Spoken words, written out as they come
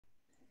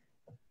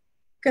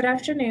Good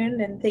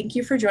afternoon, and thank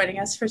you for joining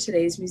us for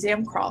today's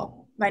museum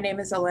crawl. My name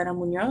is Elena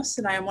Muñoz,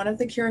 and I am one of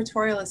the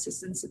Curatorial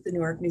Assistants at the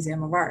Newark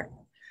Museum of Art.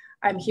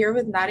 I'm here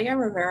with Nadiah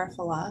Rivera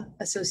Fellah,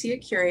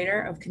 Associate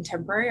Curator of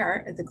Contemporary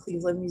Art at the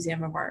Cleveland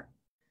Museum of Art.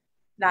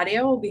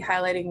 Nadiah will be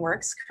highlighting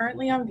works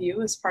currently on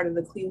view as part of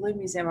the Cleveland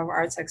Museum of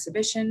Art's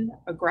exhibition,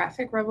 A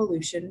Graphic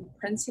Revolution,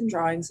 Prints and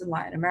Drawings in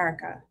Latin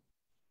America.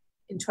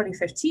 In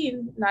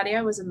 2015,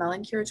 Nadiah was a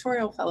Mellon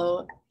Curatorial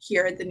Fellow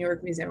here at the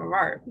Newark Museum of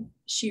Art.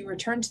 She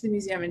returned to the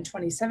museum in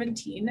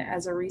 2017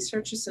 as a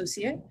research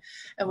associate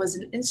and was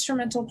an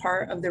instrumental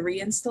part of the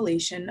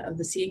reinstallation of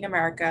the Seeing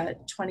America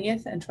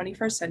 20th and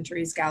 21st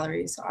Centuries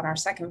galleries on our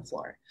second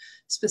floor,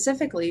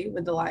 specifically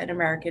with the Latin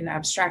American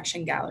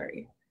Abstraction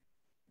Gallery.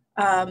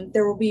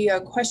 There will be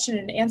a question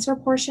and answer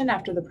portion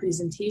after the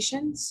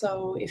presentation.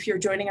 So if you're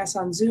joining us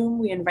on Zoom,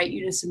 we invite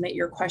you to submit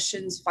your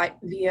questions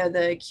via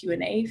the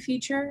Q&A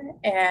feature.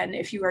 And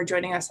if you are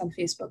joining us on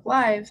Facebook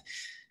Live,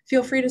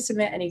 feel free to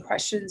submit any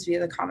questions via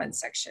the comments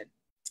section.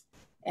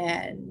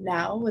 And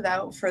now,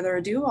 without further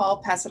ado,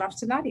 I'll pass it off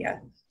to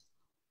Nadiah.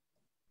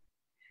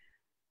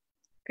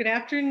 Good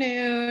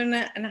afternoon,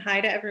 and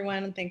hi to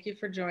everyone, and thank you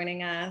for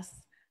joining us.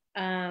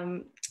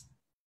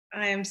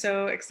 I am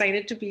so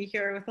excited to be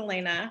here with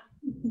Elena.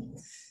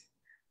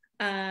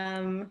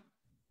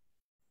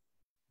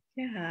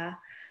 Yeah,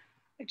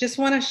 I just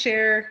want to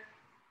share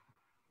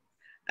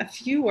a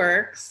few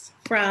works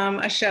from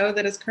a show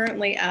that is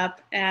currently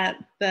up at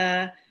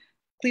the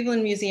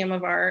Cleveland Museum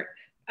of Art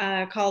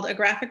called A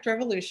Graphic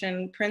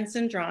Revolution, Prints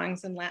and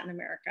Drawings in Latin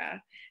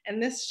America. And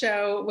this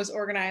show was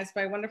organized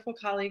by a wonderful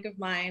colleague of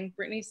mine,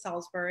 Brittany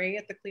Salisbury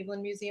at the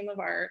Cleveland Museum of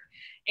Art,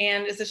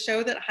 and is a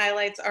show that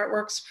highlights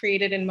artworks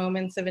created in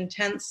moments of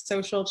intense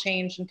social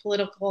change and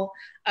political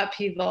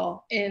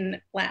upheaval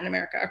in Latin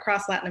America,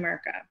 across Latin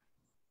America.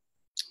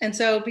 And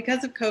so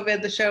because of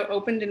COVID, the show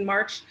opened in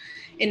March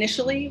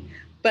initially,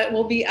 but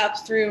will be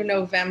up through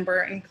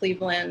November in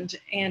Cleveland,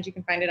 and you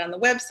can find it on the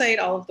website.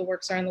 All of the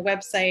works are on the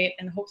website,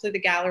 and hopefully the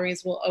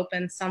galleries will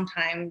open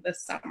sometime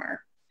this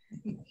summer.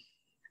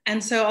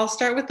 And so I'll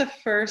start with the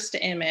first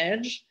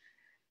image.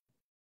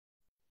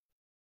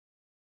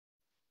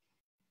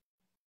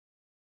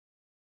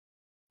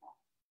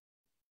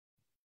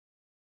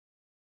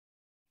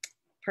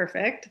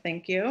 Perfect,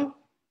 thank you.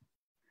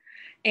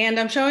 And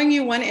I'm showing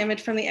you one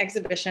image from the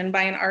exhibition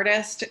by an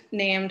artist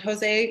named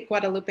Jose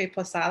Guadalupe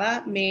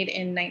Posada, made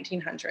in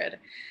 1900.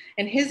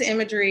 And his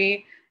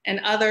imagery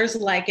and others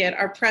like it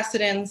are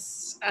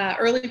precedents,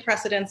 early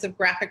precedents of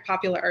graphic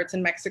popular arts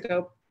in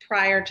Mexico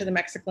prior to the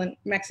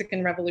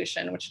Mexican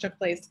Revolution, which took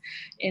place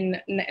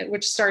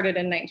which started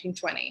in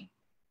 1920.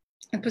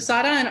 And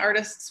Posada and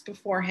artists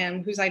before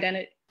him,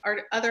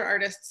 other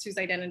artists whose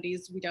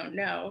identities we don't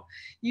know,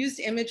 used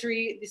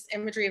this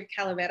imagery of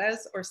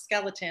calaveras or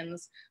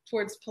skeletons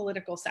towards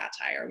political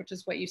satire, which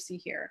is what you see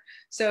here.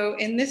 So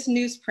in this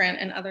newsprint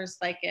and others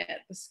like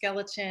it, the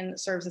skeleton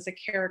serves as a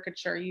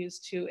caricature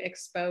used to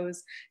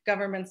expose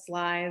government's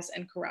lies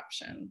and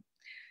corruption.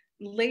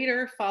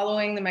 Later,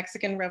 following the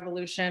Mexican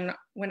Revolution,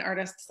 when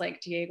artists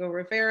like Diego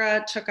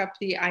Rivera took up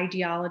the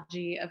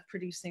ideology of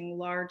producing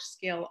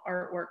large-scale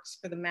artworks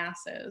for the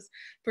masses,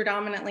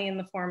 predominantly in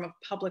the form of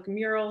public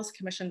murals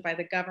commissioned by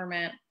the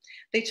government,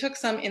 they took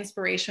some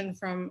inspiration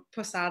from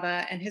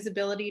Posada and his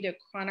ability to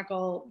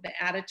chronicle the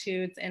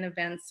attitudes and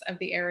events of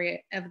the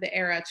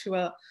era to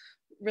a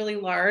really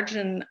large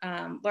and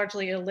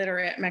largely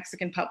illiterate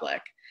Mexican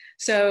public.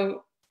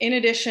 So in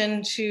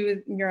addition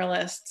to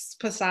muralists,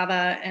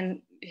 Posada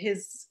and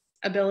his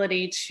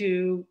ability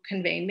to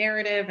convey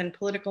narrative and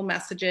political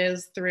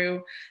messages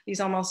through these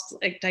almost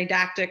like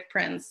didactic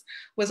prints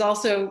was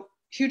also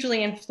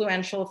hugely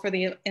influential for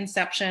the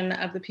inception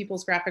of the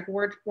People's Graphic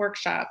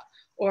Workshop,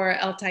 or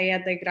El Taller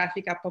de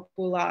Gráfica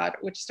Popular,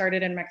 which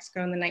started in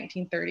Mexico in the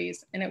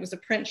 1930s. And it was a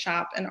print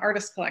shop and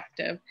artist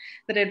collective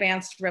that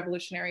advanced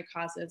revolutionary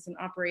causes and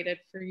operated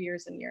for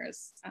years and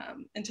years,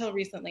 until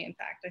recently, in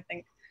fact, I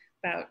think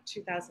about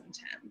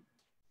 2010.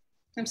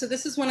 And so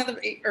this is one of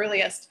the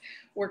earliest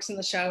works in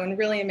the show, and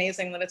really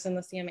amazing that it's in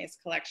the CMA's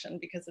collection,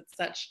 because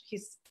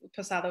it's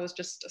Posada was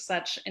just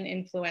such an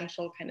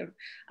influential kind of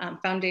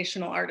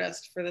foundational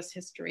artist for this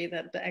history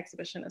that the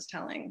exhibition is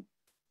telling.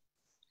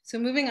 So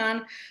moving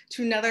on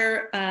to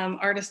another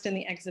artist in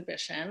the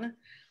exhibition,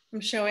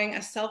 I'm showing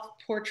a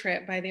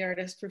self-portrait by the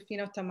artist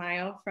Rufino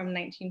Tamayo from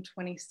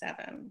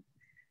 1927.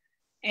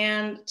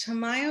 And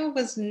Tamayo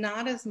was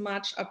not as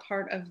much a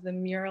part of the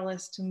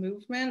muralist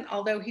movement,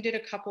 although he did a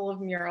couple of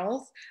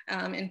murals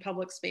in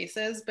public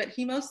spaces, but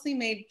he mostly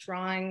made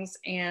drawings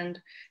and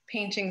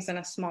paintings on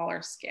a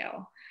smaller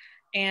scale.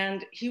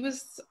 And he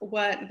was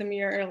what the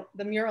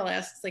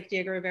muralists like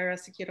Diego Rivera,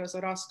 Siqueiros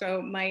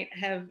Orozco might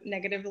have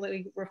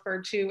negatively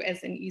referred to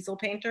as an easel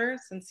painter,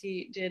 since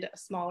he did a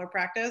smaller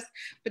practice.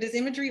 But his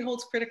imagery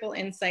holds critical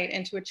insight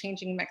into a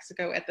changing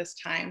Mexico at this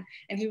time.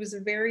 And he was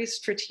very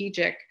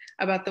strategic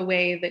about the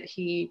way that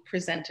he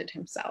presented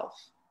himself.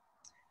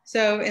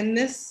 So in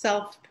this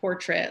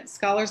self-portrait,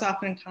 scholars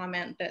often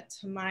comment that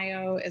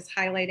Tamayo is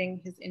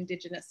highlighting his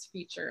indigenous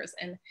features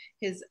and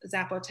his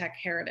Zapotec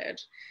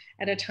heritage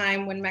at a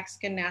time when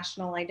Mexican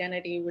national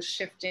identity was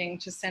shifting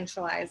to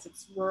centralize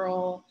its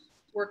rural,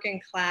 working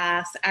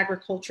class,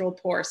 agricultural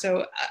poor,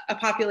 so a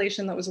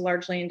population that was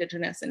largely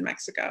indigenous in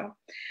Mexico.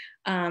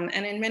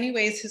 And in many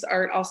ways, his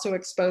art also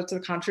exposed the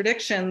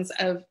contradictions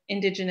of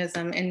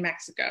indigenism in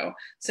Mexico.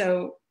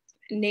 So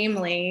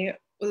namely,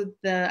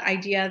 the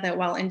idea that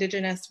while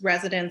indigenous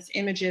residents'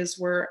 images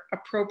were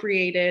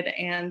appropriated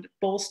and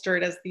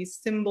bolstered as these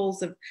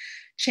symbols of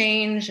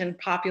change and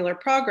popular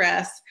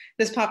progress,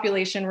 this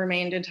population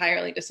remained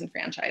entirely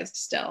disenfranchised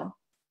still.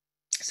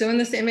 So in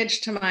this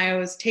image,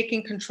 Tamayo is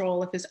taking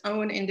control of his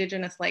own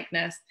indigenous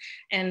likeness,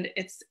 and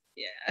it's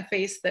a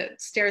face that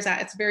stares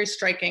out, it's very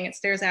striking, it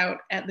stares out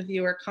at the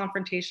viewer,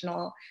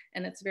 confrontational,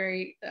 and it's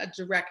very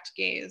direct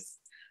gaze.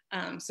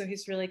 So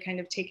he's really kind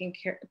of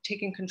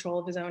taking control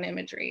of his own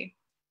imagery.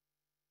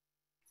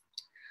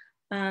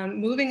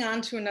 Moving on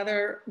to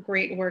another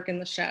great work in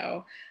the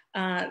show.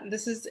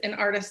 This is an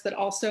artist that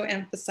also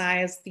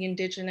emphasized the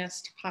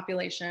indigenous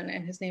population,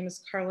 and his name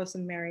is Carlos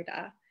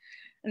Merida.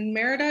 And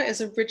Merida is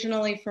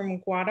originally from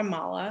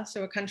Guatemala,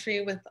 so a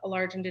country with a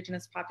large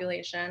indigenous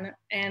population.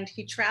 And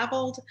he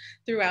traveled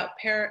throughout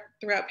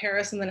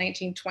Paris in the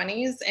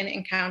 1920s and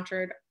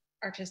encountered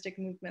artistic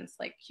movements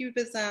like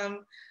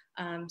Cubism,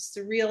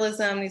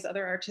 Surrealism, these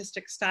other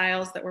artistic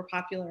styles that were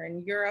popular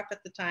in Europe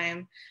at the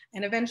time,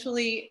 and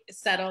eventually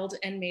settled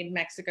and made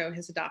Mexico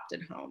his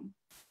adopted home.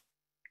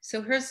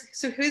 So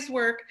his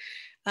work,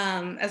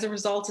 as a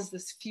result, is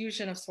this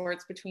fusion of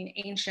sorts between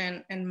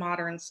ancient and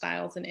modern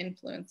styles and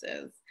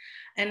influences.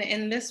 And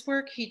in this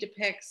work, he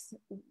depicts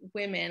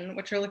women.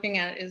 What you're looking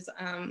at is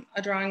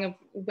a drawing of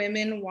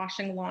women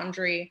washing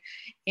laundry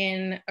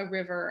in a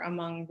river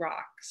among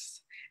rocks.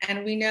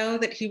 And we know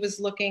that he was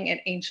looking at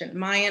ancient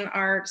Mayan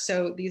art.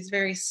 So these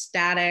very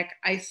static,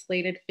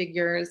 isolated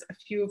figures, a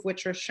few of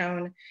which are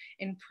shown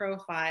in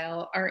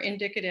profile, are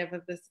indicative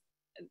of this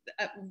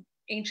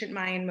ancient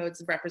Mayan modes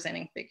of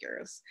representing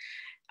figures.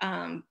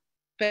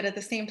 But at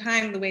the same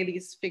time, the way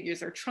these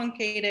figures are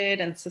truncated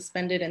and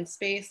suspended in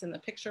space in the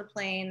picture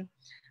plane,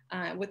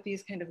 with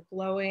these kind of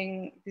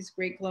these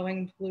great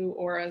glowing blue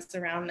auras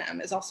around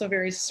them, is also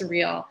very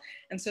surreal.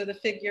 And so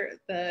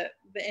the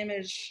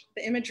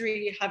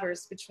imagery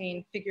hovers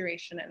between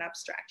figuration and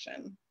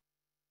abstraction.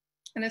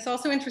 And it's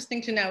also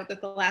interesting to note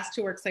that the last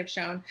two works I've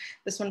shown,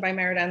 this one by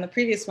Merida and the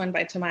previous one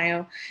by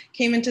Tamayo,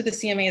 came into the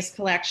CMA's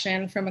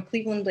collection from a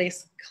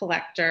Cleveland-based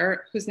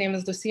collector whose name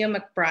is Lucia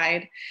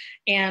McBride.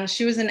 And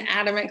she was an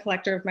adamant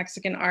collector of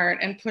Mexican art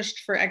and pushed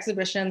for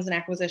exhibitions and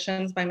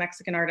acquisitions by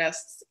Mexican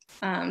artists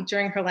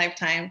during her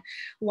lifetime,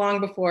 long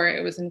before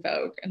it was in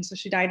vogue. And so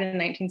she died in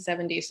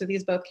 1970. So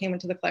these both came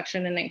into the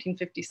collection in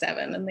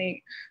 1957, and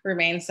they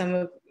remain some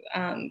of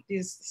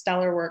these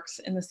stellar works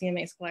in the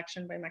CMA's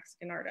collection by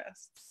Mexican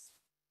artists.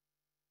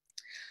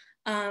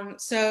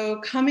 So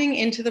coming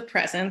into the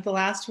present, the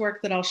last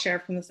work that I'll share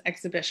from this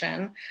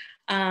exhibition,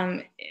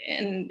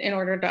 in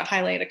order to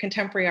highlight a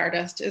contemporary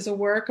artist, is a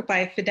work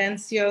by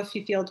Fidencio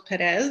Fifield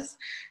Perez,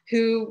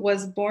 who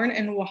was born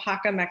in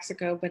Oaxaca,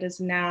 Mexico, but is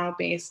now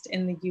based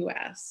in the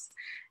US.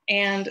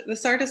 And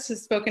this artist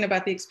has spoken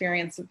about his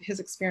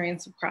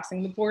experience of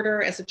crossing the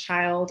border as a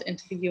child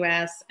into the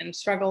US and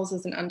struggles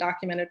as an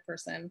undocumented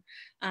person,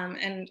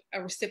 and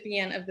a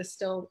recipient of the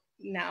still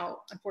now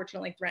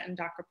unfortunately threatened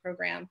DACA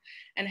program,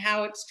 and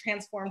how it's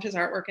transformed his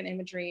artwork and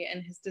imagery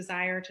and his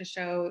desire to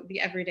show the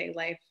everyday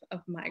life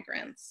of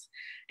migrants.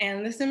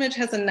 And this image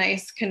has a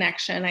nice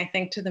connection, I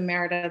think, to the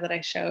Merida that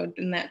I showed,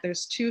 in that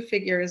there's two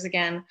figures,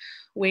 again,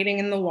 wading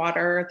in the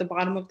water, at the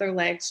bottom of their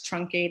legs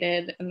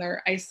truncated, and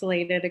they're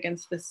isolated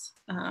against this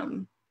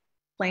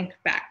blank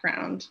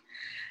background.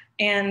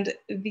 And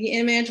the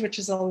image, which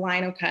is a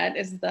lino cut,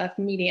 is the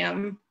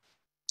medium,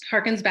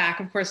 harkens back,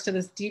 of course, to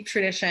this deep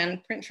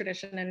print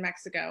tradition in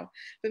Mexico,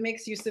 but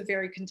makes use of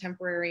very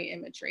contemporary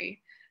imagery.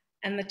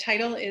 And the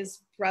title is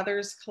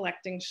Brothers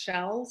Collecting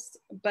Shells.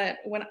 But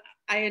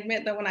I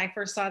admit that when I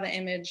first saw the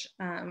image,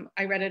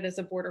 I read it as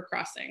a border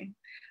crossing,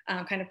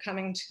 kind of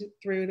coming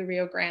through the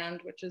Rio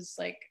Grande, which is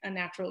like a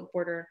natural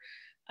border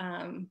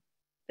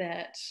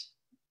that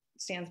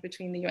stands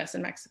between the US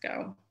and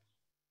Mexico.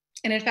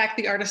 And in fact,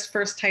 the artist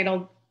first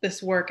titled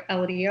this work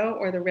El Rio,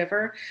 or the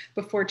river,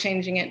 before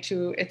changing it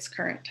to its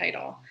current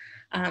title.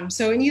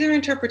 So in either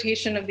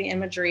interpretation of the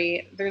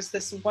imagery, there's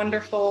this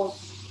wonderful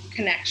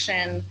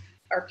connection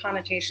or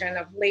connotation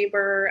of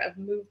labor, of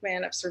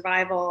movement, of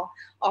survival,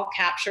 all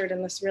captured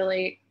in this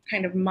really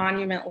kind of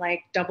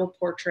monument-like double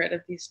portrait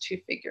of these two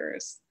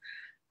figures.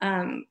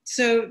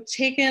 So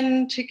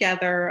taken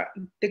together,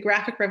 the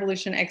Graphic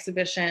Revolution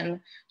exhibition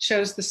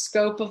shows the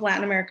scope of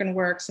Latin American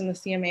works in the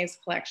CMA's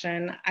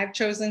collection. I've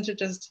chosen to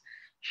just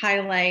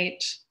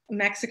highlight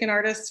Mexican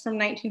artists from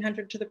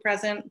 1900 to the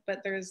present,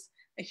 but there's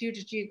a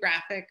huge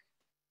geographic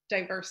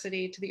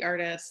diversity to the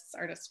artists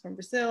from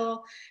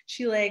Brazil,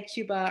 Chile,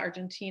 Cuba,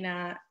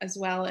 Argentina, as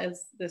well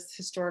as this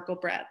historical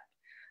breadth.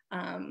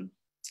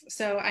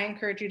 So I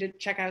encourage you to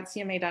check out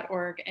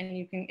cma.org, and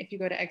you can, if you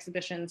go to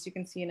exhibitions, you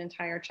can see an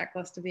entire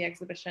checklist of the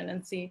exhibition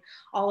and see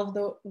all of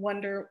the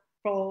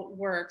wonderful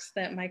works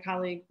that my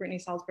colleague Brittany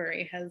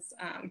Salisbury has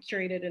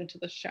curated into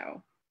the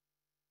show.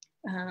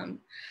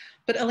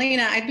 But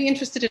Elena, I'd be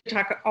interested to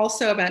talk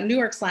also about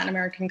Newark's Latin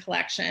American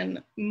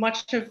collection,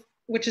 much of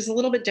which is a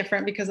little bit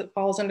different because it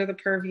falls under the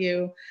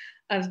purview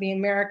of the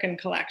American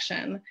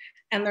collection.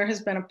 And there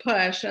has been a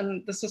push,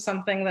 and this was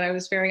something that I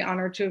was very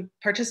honored to have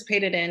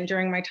participated in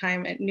during my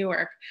time at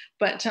Newark,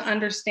 but to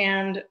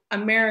understand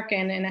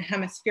American in a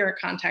hemispheric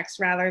context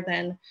rather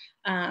than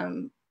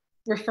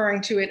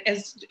referring to it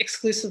as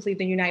exclusively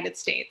the United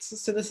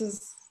States. So this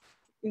is,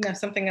 you know,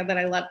 something that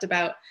I loved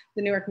about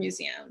the Newark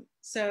Museum.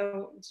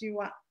 So do you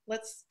want,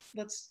 let's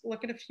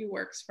look at a few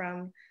works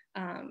from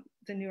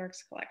the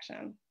Newark's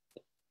collection.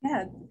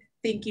 Yeah,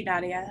 thank you,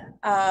 Nadia.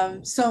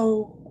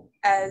 So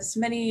as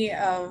many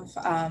of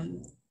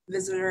the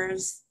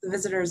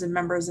visitors and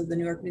members of the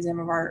Newark Museum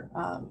of Art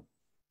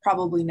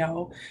probably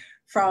know,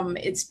 from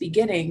its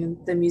beginning,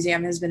 the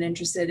museum has been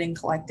interested in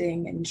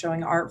collecting and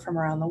showing art from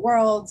around the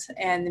world,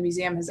 and the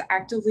museum has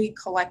actively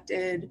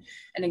collected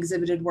and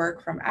exhibited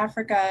work from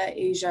Africa,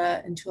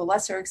 Asia, and to a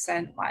lesser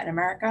extent, Latin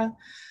America.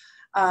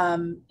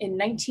 In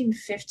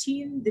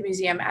 1915, the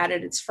museum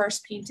added its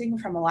first painting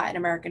from a Latin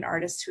American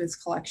artist to its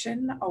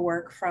collection, a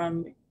work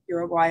from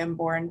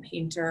Uruguayan-born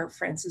painter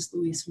Francis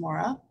Luis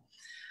Mora.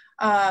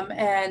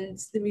 And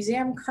the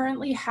museum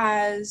currently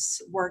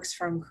has works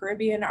from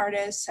Caribbean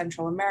artists,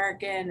 Central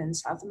American and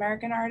South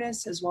American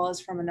artists, as well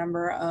as from a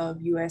number of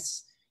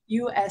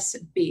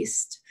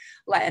US-based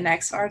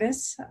Latinx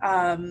artists.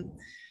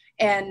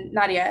 And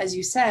Nadia, as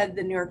you said,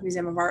 the New York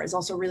Museum of Art is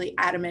also really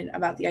adamant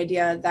about the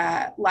idea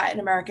that Latin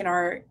American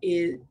art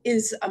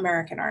is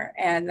American art,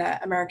 and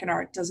that American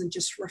art doesn't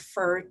just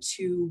refer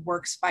to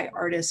works by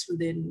artists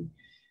within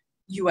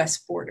US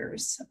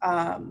borders.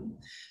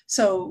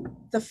 So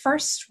the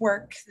first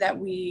work that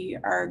we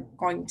are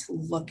going to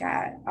look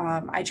at,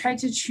 I tried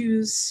to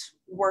choose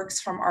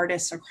works from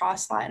artists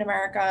across Latin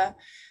America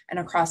and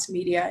across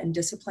media and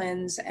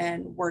disciplines,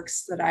 and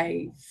works that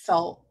I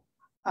felt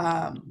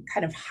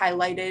kind of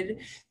highlighted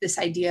this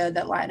idea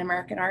that Latin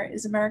American art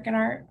is American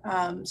art.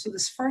 So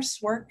this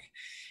first work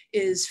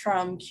is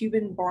from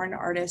Cuban-born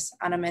artist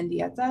Ana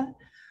Mendieta.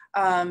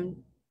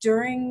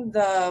 During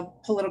the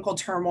political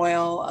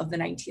turmoil of the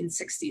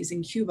 1960s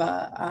in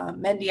Cuba,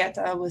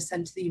 Mendieta was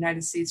sent to the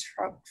United States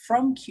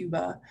from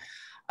Cuba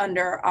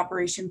under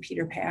Operation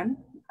Peter Pan.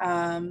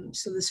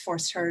 So this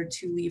forced her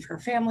to leave her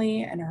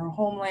family and her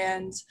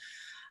homeland.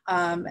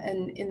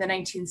 And in the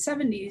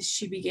 1970s,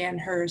 she began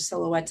her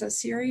Silhouetta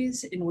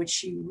series, in which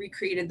she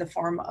recreated the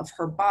form of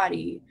her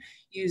body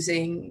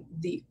using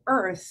the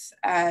earth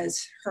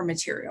as her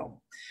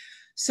material.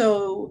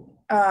 So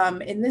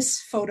in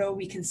this photo,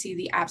 we can see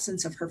the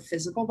absence of her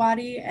physical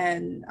body,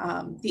 and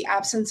the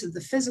absence of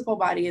the physical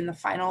body in the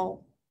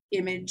final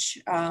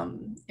image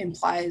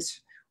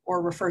implies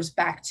or refers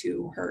back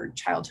to her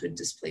childhood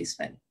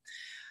displacement.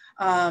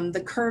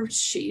 The curved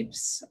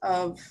shapes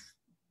of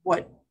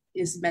what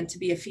is meant to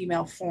be a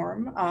female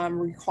form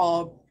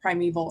recall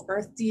primeval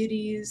earth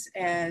deities,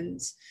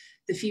 and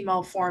the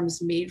female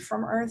forms made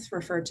from earth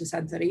refer to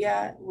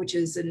Santeria, which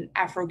is an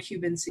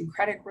Afro-Cuban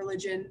syncretic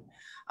religion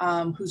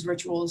whose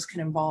rituals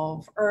can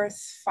involve earth,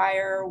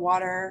 fire,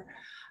 water,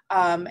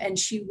 and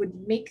she would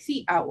make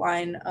the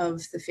outline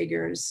of the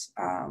figures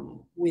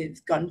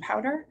with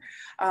gunpowder,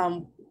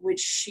 which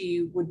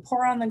she would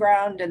pour on the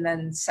ground and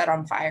then set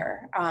on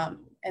fire.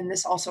 And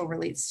this also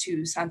relates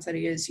to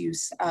Santeria's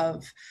use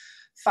of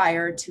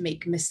fire to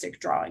make mystic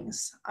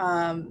drawings.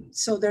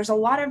 So there's a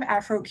lot of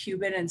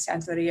Afro-Cuban and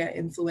Santeria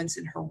influence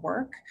in her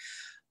work,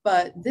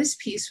 but this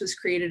piece was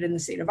created in the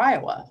state of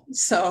Iowa.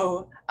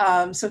 So,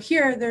 so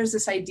here there's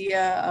this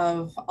idea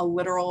of a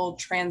literal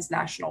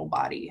transnational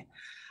body.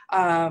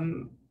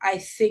 I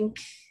think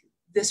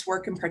this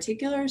work in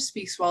particular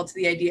speaks well to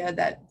the idea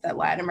that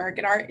Latin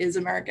American art is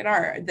American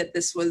art, that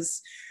this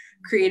was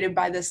created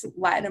by this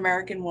Latin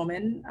American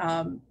woman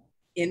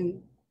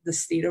in the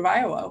state of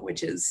Iowa,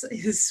 which is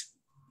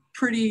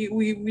pretty,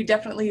 we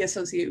definitely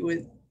associate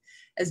with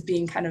as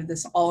being kind of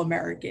this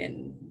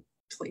all-American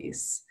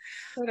place.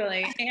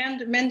 Totally.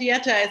 And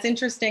Mendieta is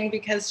interesting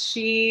because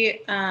she,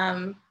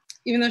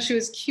 even though she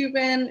was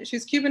Cuban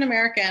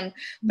American,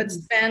 but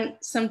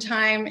spent some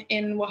time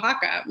in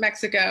Oaxaca,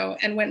 Mexico,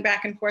 and went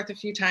back and forth a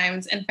few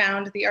times and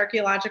found the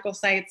archaeological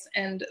sites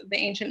and the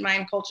ancient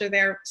Mayan culture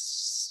there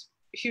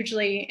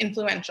hugely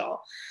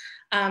influential.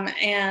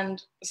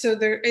 And so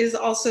there is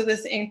also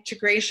this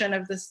integration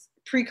of this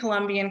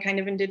pre-Columbian kind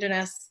of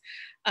indigenous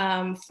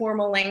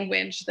formal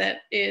language that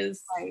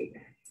is,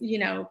 you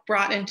know,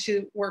 brought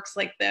into works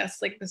like this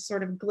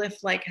sort of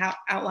glyph-like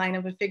outline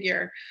of a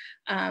figure.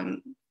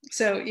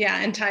 So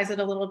yeah, and ties it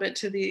a little bit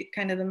to the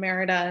kind of the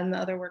Merida and the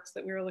other works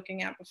that we were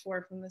looking at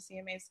before from the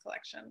CMA's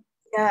collection.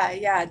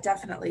 Yeah,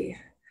 definitely.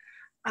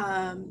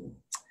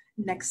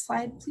 Next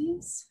slide,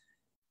 please.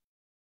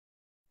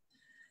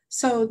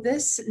 So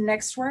this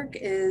next work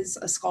is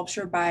a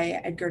sculpture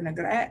by Edgar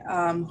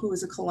Negrete, who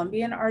was a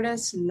Colombian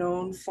artist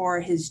known for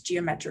his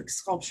geometric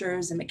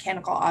sculptures and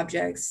mechanical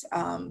objects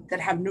that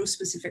have no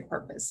specific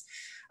purpose.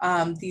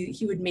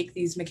 He would make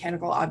these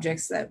mechanical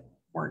objects that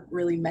weren't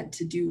really meant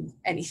to do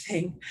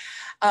anything.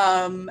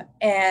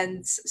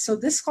 And so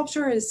this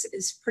sculpture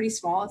is pretty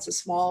small. It's a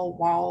small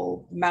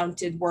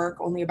wall-mounted work,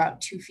 only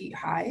about 2 feet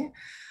high.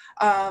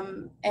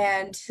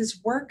 And his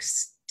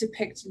works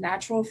depict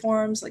natural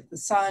forms like the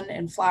sun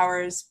and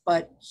flowers,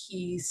 but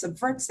he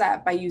subverts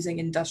that by using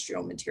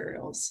industrial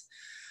materials.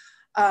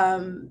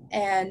 And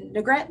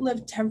Negrete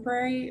lived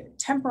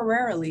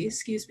temporarily,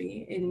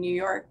 in New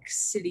York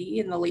City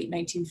in the late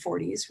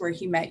 1940s, where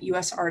he met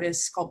US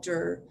artist,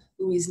 sculptor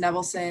Louise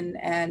Nevelson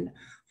and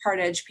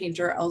hard edge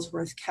painter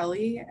Ellsworth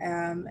Kelly.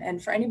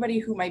 And for anybody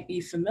who might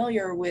be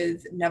familiar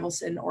with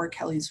Nevelson or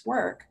Kelly's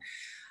work,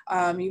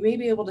 you may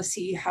be able to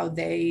see how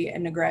they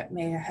and Negrete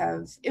may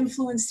have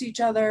influenced each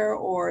other,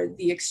 or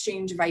the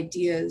exchange of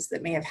ideas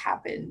that may have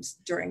happened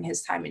during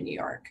his time in New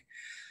York.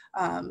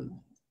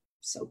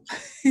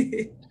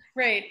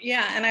 Right,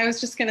 yeah, and I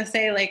was just gonna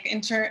say, like,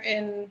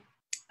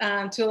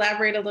 to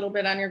elaborate a little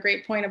bit on your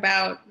great point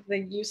about the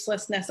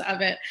uselessness of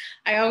it,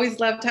 I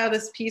always loved how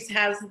this piece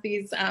has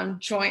these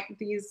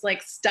these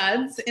like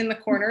studs in the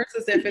corners,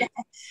 as if it's,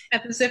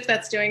 as if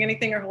that's doing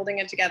anything or holding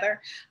it together,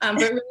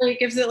 but really it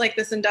gives it like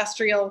this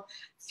industrial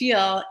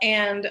feel.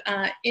 And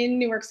in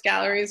Newark's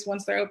galleries,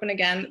 once they're open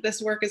again,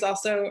 this work is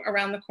also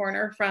around the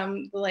corner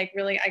from the like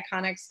really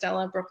iconic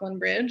Stella Brooklyn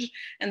Bridge.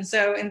 And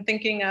so in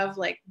thinking of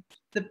like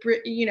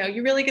you know,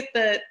 you really get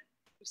the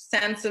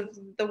sense of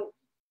the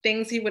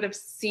things he would have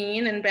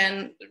seen and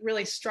been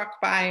really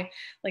struck by,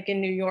 like in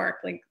New York,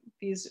 like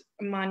these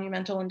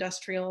monumental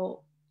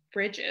industrial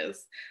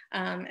bridges.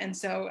 And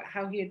so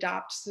how he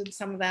adopted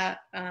some of that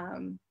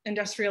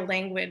industrial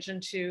language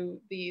into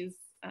these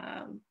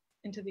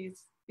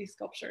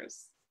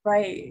sculptures.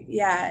 Right,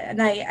 yeah,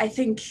 and I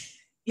think,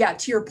 yeah,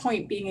 to your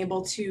point, being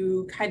able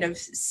to kind of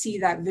see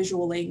that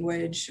visual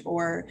language,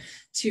 or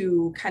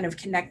to kind of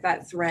connect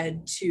that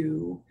thread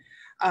to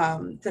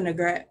the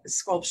Negrete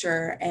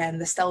sculpture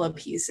and the Stella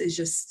piece is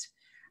just,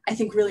 I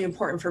think, really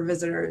important for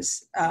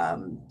visitors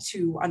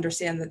to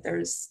understand that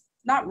there's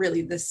not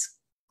really this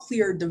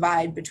clear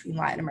divide between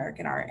Latin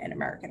American art and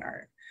American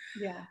art.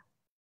 Yeah.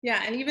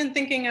 Yeah, and even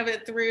thinking of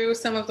it through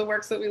some of the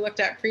works that we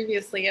looked at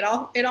previously, it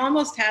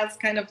almost has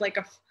kind of like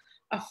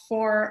a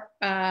form,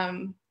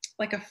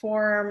 like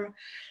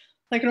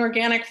an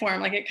organic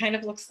form. Like it kind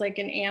of looks like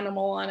an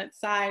animal on its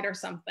side or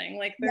something.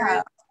 Like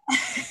there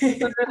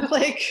is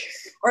like,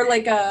 or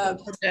like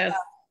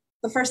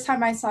the first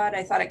time I saw it,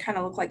 I thought it kind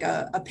of looked like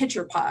a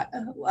pitcher pot.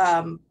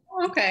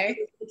 Okay.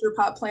 Pitcher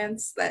pot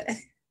plants that.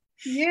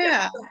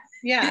 Yeah,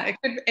 yeah.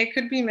 It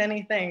could be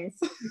many things.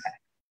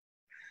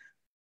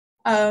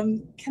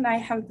 Can I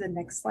have the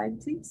next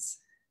slide, please?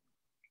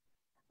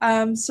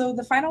 So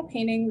the final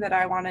painting that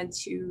I wanted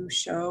to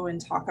show and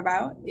talk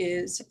about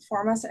is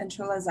Formas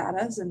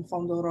Entrelazadas en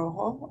Fondo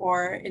Rojo,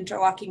 or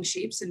Interlocking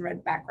Shapes in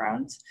Red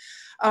Background.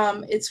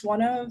 It's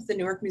one of the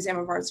Newark Museum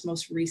of Art's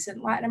most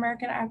recent Latin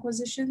American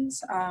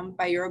acquisitions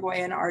by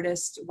Uruguayan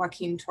artist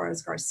Joaquin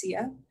Torres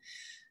Garcia.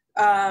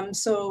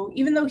 So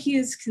even though he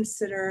is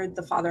considered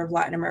the father of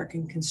Latin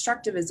American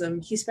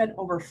constructivism, he spent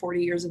over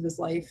 40 years of his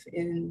life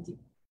in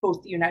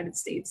both the United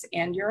States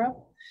and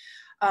Europe.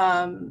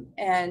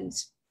 And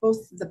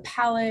both the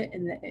palette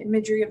and the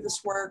imagery of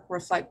this work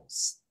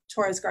reflects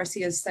Torres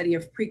Garcia's study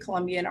of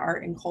pre-Columbian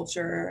art and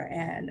culture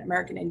and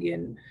American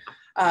Indian,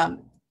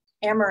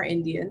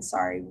 Amerindian,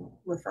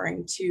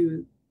 referring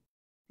to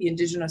the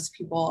indigenous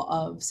people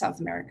of South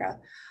America,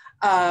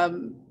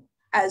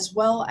 as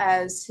well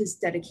as his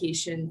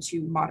dedication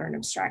to modern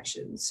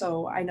abstraction.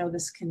 So I know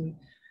this can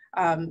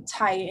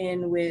tie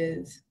in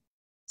with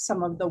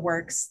some of the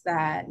works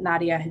that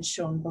Nadiah had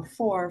shown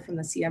before from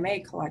the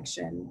CMA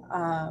collection.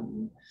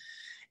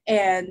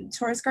 And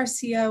Torres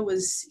Garcia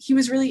was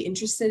really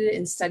interested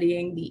in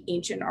studying the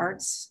ancient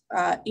art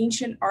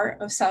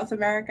of South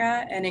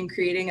America and in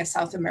creating a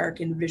South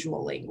American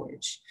visual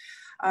language.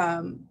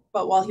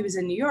 But while he was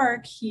in New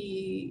York,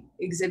 he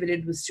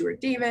exhibited with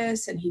Stuart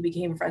Davis, and he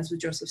became friends with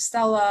Joseph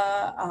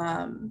Stella,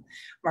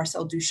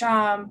 Marcel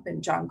Duchamp,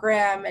 and John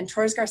Graham. And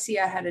Torres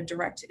Garcia had a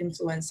direct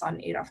influence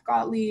on Adolf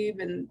Gottlieb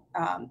and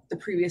the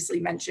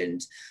previously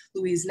mentioned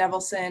Louise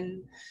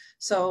Nevelson.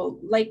 So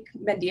like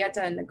Mendieta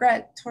and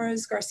Negrete,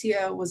 Torres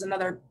Garcia was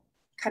another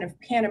kind of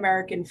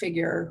Pan-American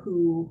figure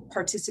who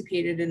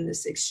participated in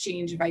this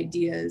exchange of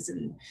ideas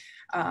and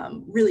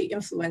really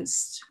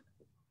influenced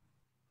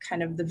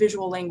kind of the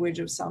visual language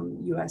of some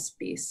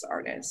US-based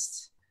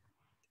artists.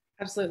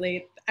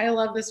 Absolutely. I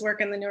love this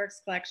work in the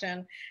Newark's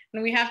collection.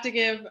 And we have to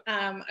give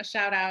a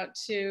shout out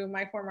to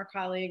my former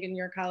colleague and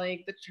your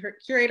colleague, the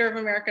Curator of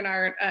American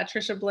Art,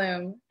 Tricia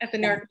Bloom at the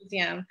Newark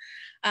Museum.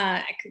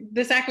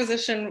 This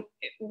acquisition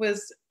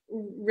was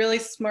really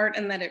smart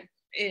in that it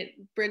it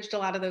bridged a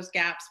lot of those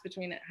gaps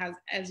between, it has,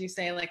 as you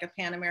say, like a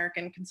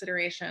Pan-American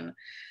consideration,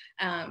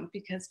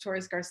 because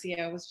Torres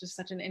Garcia was just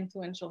such an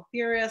influential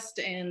theorist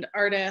and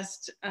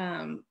artist,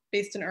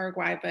 based in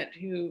Uruguay, but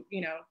who,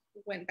 you know,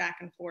 went back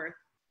and forth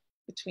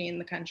between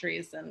the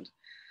countries. And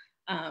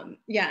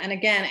yeah, and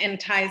again, and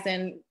ties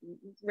in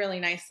really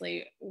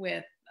nicely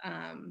with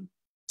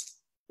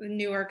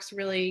Newark's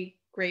really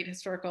great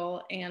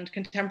historical and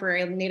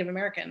contemporary Native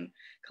American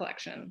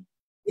collection.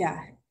 Yeah.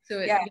 So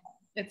yeah.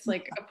 It's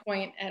like a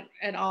point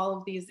at all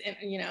of these,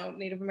 you know,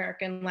 Native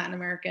American, Latin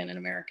American, and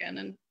American,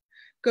 and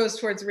goes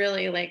towards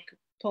really like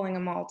pulling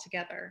them all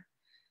together.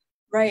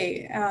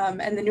 Right.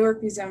 And the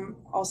Newark Museum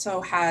also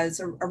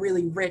has a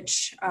really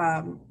rich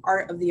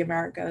art of the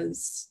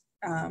Americas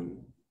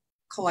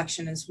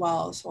collection as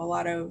well. So a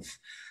lot of,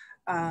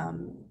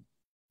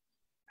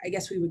 I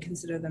guess we would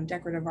consider them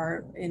decorative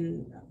art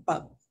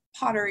but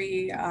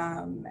pottery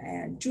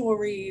and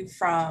jewelry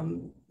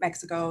from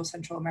Mexico,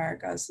 Central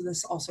America. So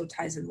this also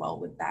ties in well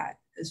with that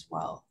as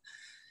well.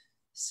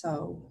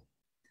 So,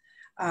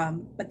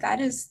 but that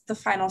is the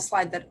final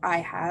slide that I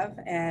have.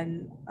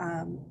 And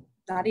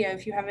Nadiah,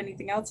 if you have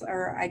anything else,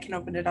 or I can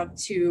open it up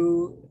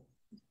to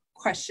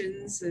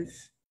questions if.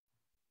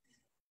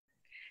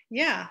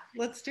 Yeah,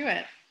 let's do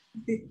it.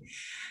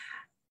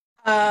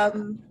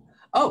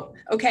 Oh,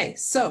 okay.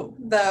 So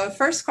the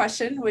first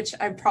question, which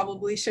I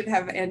probably should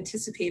have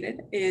anticipated,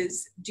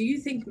 is do you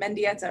think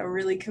Mendieta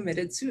really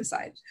committed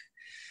suicide?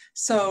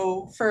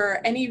 So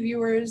for any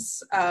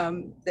viewers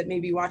that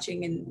may be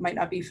watching and might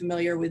not be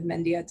familiar with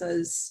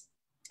Mendieta's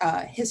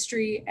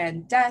history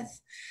and death,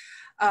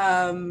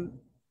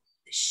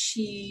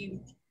 she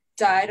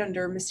died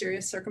under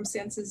mysterious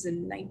circumstances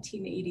in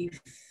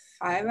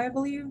 1985, I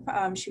believe.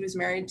 She was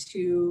married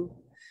to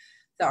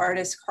the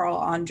artist Carl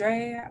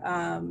Andre.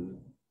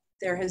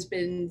 There has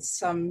been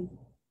some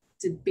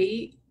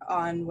debate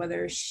on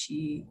whether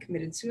she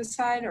committed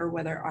suicide or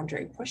whether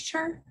Andre pushed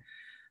her.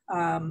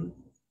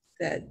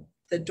 That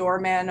the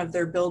doorman of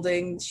their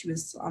building, she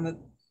was on the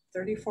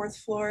 34th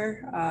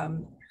floor,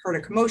 heard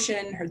a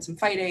commotion, heard some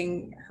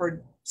fighting,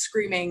 heard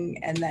screaming,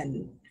 and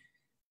then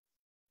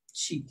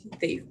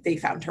they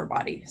found her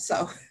body.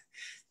 So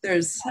I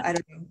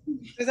don't know.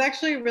 There's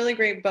actually a really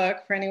great book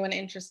for anyone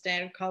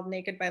interested called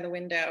Naked by the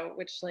Window,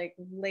 which like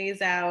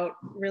lays out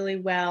really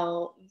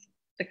well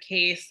the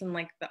case and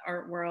like the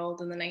art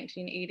world in the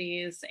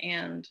 1980s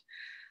and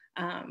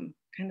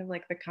kind of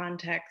like the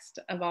context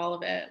of all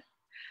of it.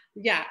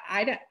 Yeah,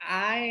 I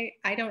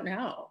don't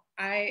know.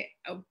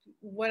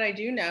 What I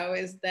do know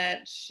is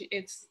that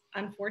it's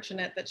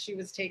unfortunate that she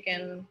was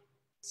taken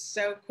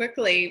so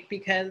quickly,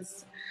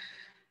 because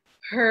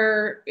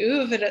her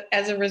oeuvre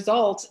as a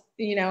result,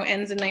 you know,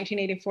 ends in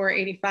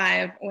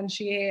 1984-85, when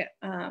she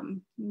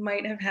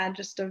might have had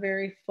just a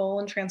very full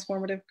and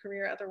transformative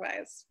career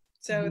otherwise.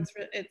 So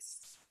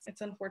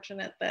it's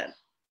unfortunate that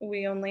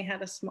we only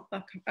had a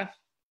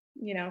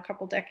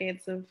couple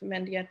decades of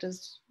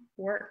Mendieta's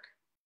work.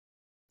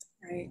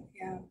 Right.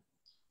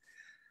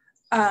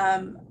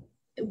 Yeah.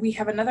 We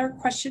have another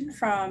question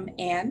from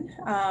Anne,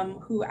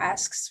 who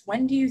asks,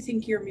 when do you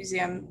think your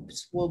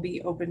museums will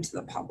be open to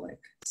the public?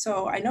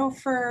 So I know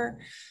for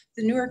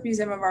the Newark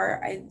Museum of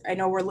Art, I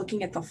know we're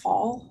looking at the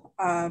fall.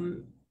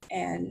 And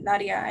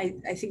Nadiah,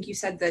 I think you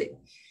said that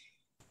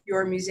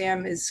your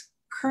museum is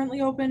currently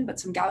open, but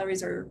some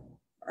galleries are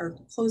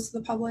closed to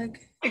the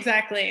public.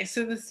 Exactly.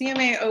 So the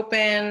CMA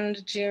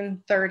opened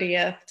June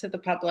 30th to the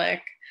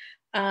public.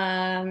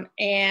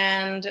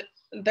 And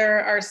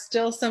there are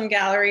still some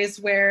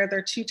galleries where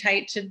they're too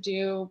tight to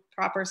do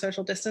proper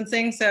social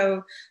distancing.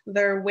 So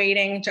they're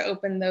waiting to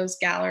open those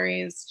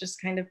galleries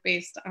just kind of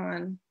based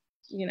on,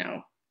 you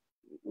know,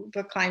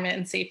 the climate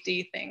and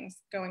safety things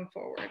going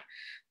forward.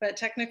 But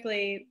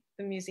technically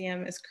the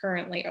museum is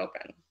currently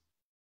open.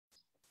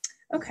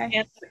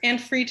 Okay. And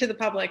free to the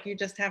public. You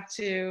just have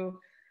to,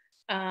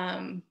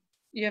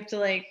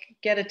 like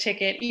get a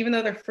ticket. Even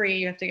though they're free,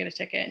 you have to get a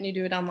ticket, and you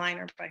do it online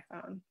or by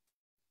phone.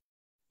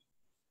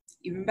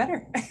 Even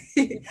better.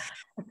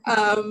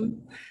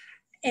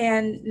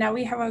 And now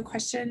we have a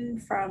question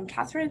from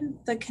Catherine.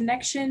 The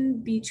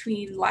connection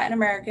between Latin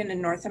American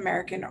and North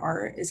American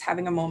art is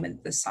having a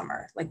moment this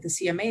summer, like the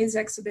CMA's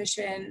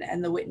exhibition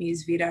and the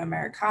Whitney's Vida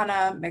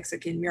Americana,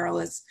 Mexican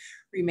Muralists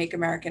Remake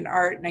American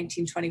Art,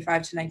 1925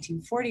 to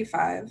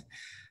 1945.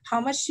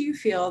 How much do you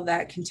feel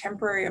that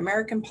contemporary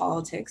American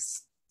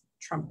politics,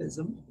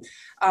 Trumpism,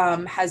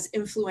 has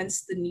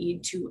influenced the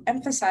need to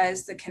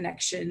emphasize the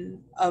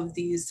connection of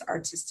these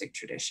artistic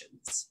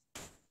traditions?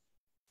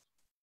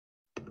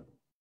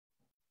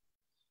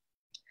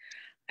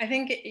 I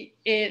think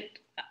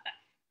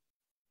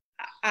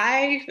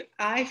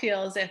I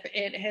feel as if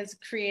it has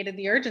created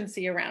the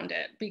urgency around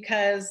it,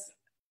 because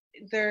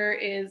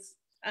there's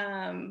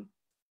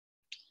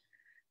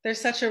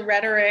such a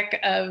rhetoric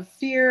of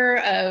fear,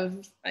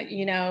 of,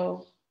 you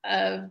know,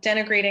 of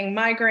denigrating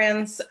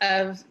migrants,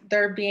 of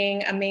there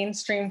being a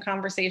mainstream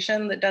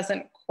conversation that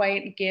doesn't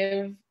quite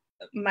give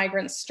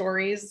migrant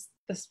stories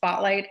the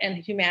spotlight and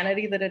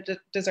humanity that it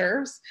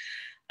deserves.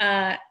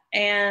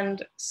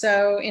 And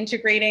so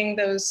integrating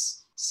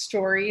those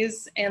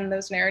stories and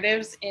those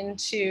narratives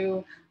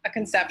into a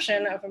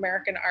conception of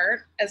American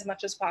art as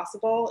much as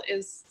possible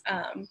is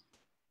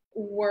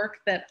work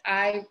that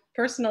I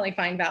personally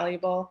find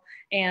valuable.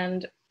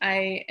 And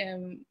I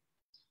am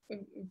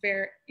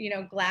very,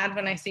 glad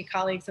when I see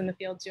colleagues in the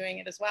field doing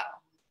it as well.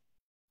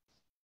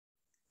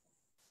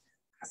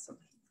 Awesome.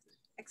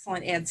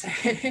 Excellent answer.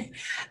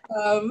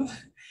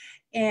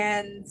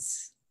 And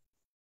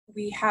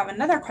we have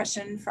another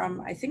question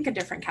from, I think, a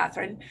different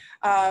Catherine.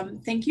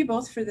 Thank you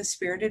both for the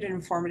spirited and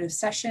informative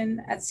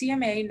session. At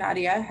CMA,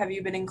 Nadiah, have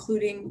you been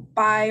including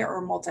bi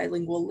or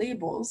multilingual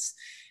labels?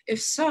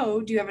 If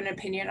so, do you have an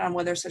opinion on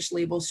whether such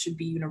labels should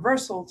be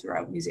universal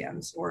throughout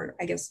museums, or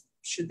I guess,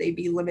 should they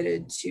be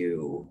limited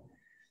to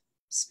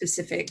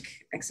specific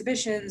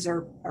exhibitions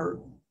or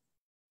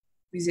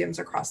museums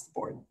across the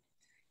board?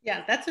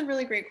 Yeah, that's a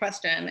really great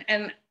question.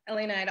 And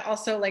Elena, I'd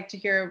also like to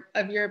hear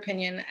of your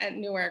opinion at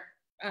Newark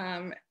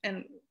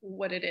and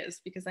what it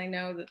is, because I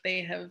know that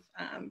they have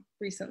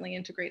recently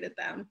integrated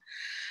them.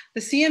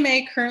 The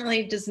CMA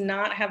currently does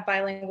not have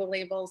bilingual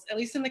labels, at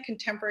least in the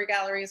contemporary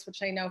galleries, which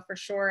I know for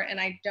sure, and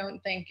I don't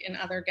think in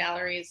other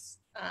galleries.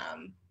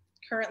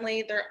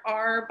 Currently, there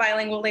are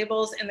bilingual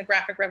labels in the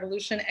Graphic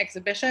Revolution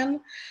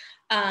exhibition,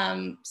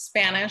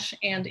 Spanish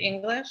and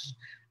English.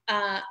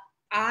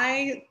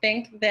 I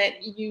think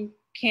that you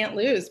can't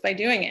lose by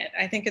doing it.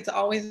 I think it's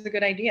always a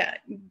good idea.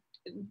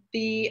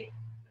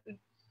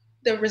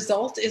 The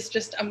result is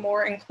just a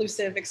more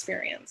inclusive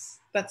experience.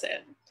 That's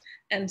it.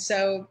 And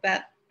so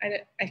that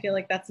I feel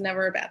like that's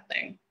never a bad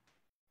thing.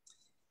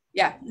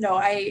 Yeah, no,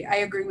 I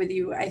agree with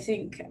you. I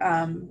think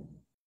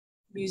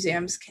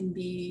museums can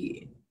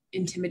be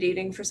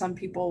intimidating for some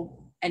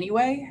people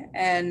anyway.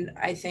 And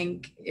I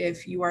think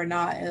if you are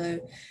not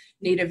a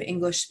native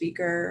English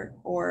speaker,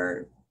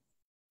 or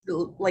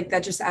like,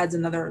 that just adds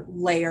another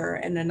layer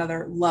and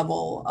another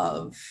level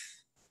of,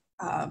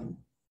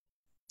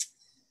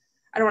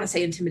 I don't want to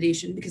say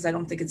intimidation because I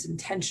don't think it's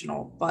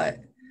intentional, but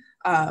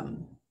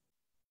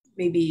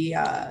maybe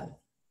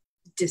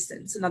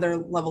distance, another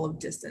level of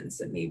distance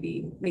that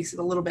maybe makes it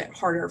a little bit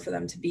harder for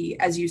them to be,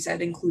 as you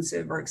said,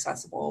 inclusive or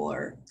accessible.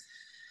 Or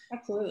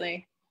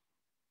absolutely.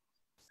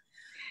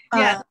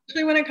 Yeah,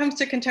 especially when it comes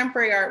to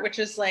contemporary art, which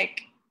is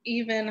like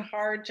even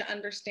hard to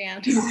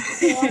understand for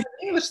a lot of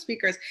English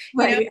speakers.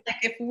 Right. You know,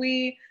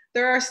 like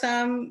there are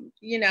some,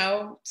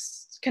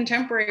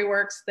 contemporary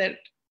works that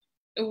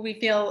we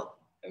feel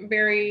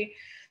very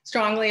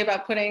strongly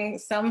about putting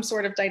some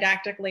sort of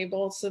didactic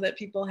label so that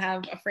people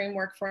have a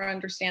framework for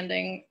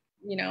understanding,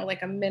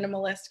 like a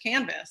minimalist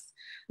canvas.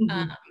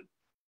 Mm-hmm.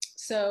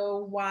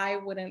 So why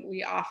wouldn't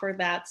we offer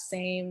that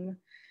same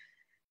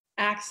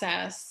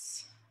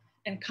access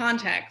and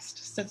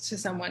context to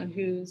someone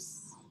who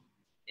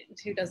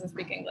doesn't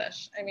speak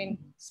English? I mean,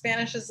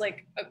 Spanish is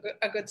like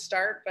a good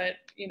start, but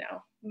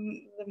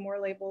the more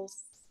labels,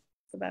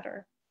 the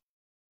better.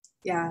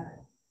 Yeah,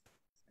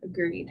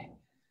 agreed.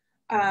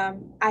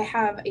 I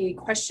have a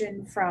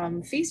question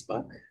from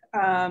Facebook.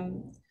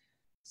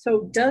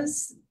 So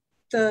does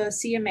the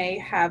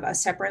CMA have a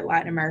separate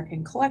Latin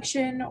American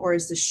collection, or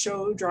is the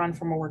show drawn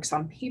from a Works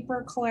on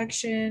Paper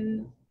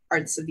collection?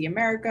 Arts of the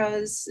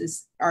Americas?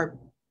 Is the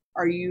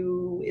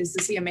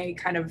CMA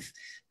kind of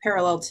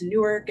parallel to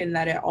Newark in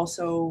that it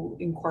also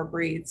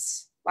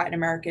incorporates Latin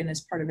American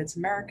as part of its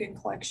American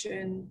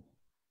collection?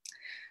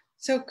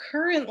 So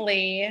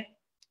currently,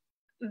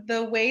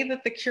 the way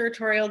that the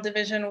curatorial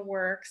division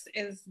works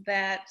is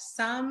that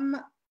some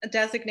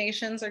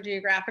designations are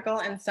geographical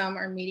and some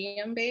are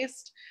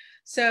medium-based.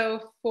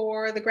 So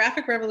for the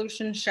Graphic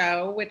Revolution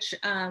show, which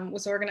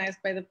was organized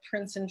by the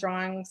Prints and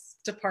Drawings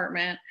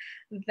department,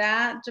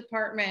 that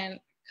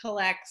department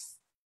collects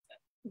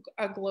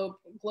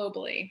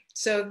globally.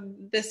 So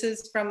this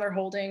is from their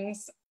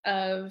holdings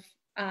of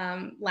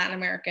Latin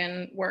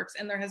American works,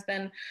 and there has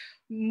been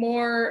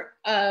more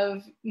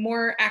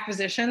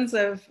acquisitions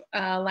of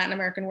Latin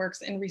American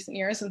works in recent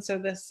years, and so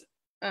this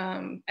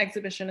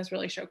exhibition is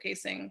really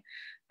showcasing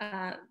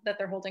that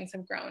their holdings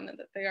have grown and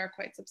that they are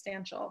quite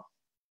substantial.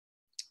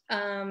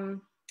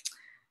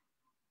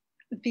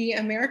 The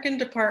American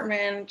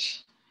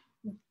department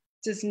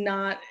does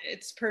not,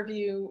 its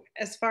purview,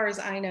 as far as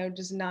I know,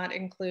 does not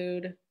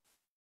include,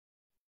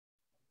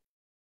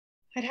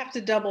 I'd have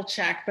to double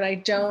check, but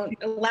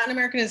Latin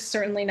American is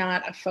certainly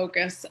not a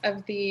focus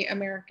of the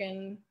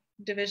American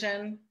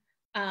division,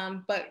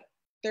 but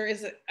there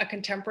is a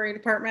contemporary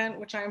department,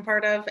 which I'm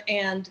part of,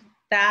 and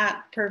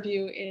that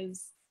purview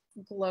is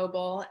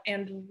global,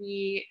 and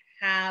we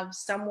have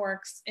some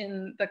works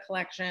in the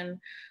collection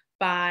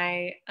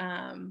by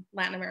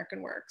Latin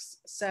American works.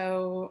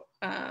 So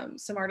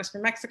some artists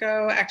from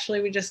Mexico.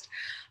 Actually, we just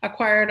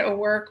acquired a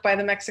work by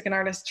the Mexican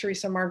artist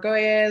Teresa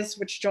Margolles,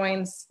 which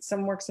joins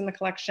some works in the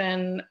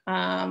collection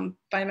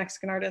by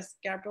Mexican artist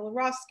Gabriel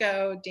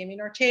Orozco,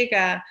 Damien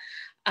Ortega.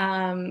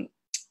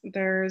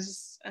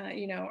 There's,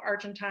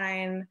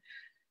 Argentine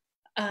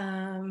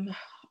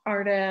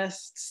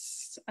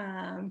artists,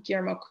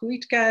 Guillermo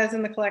Cuitca is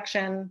in the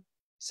collection.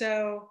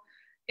 So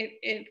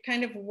it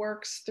kind of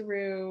works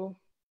through,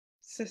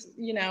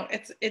 you know,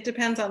 it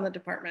depends on the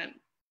department.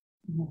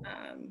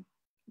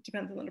 It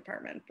depends on the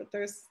department, but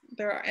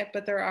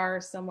there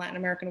are some Latin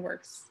American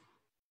works,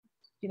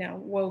 you know,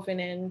 woven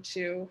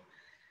into.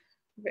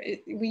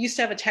 We used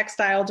to have a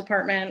textile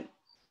department,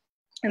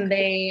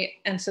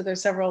 and so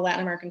there's several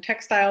Latin American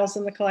textiles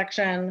in the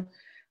collection,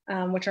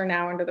 which are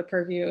now under the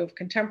purview of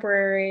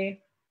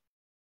contemporary.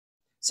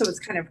 So it's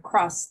kind of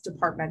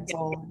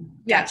cross-departmental.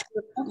 Yeah.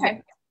 Okay.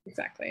 Yeah,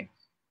 exactly.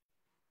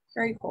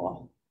 Very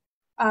cool.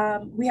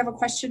 We have a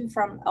question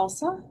from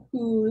Elsa,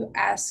 who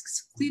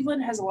asks,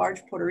 Cleveland has a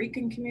large Puerto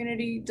Rican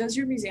community. Does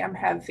your museum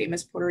have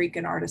famous Puerto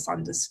Rican artists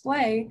on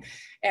display?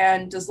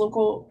 And do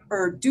local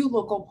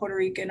Puerto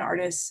Rican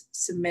artists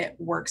submit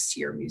works to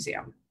your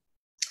museum?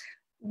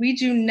 We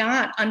do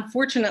not,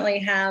 unfortunately,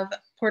 have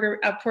Puerto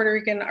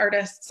Rican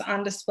artists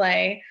on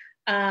display,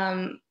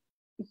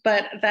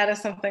 but that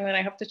is something that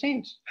I hope to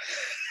change.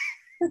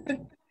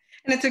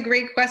 And it's a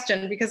great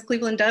question, because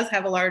Cleveland does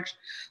have a large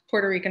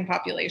Puerto Rican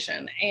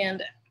population.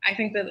 And I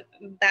think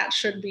that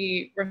should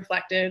be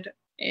reflected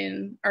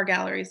in our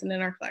galleries and in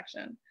our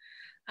collection.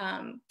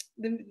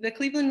 The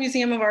Cleveland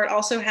Museum of Art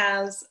also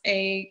has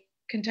a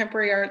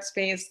contemporary art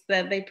space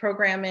that they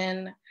program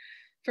in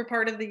for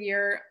part of the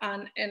year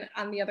on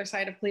the other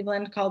side of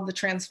Cleveland, called the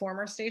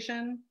Transformer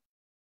Station.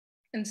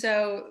 And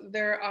so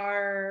there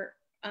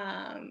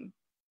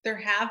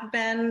have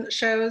been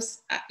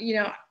shows, you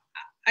know,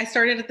 I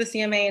started at the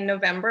CMA in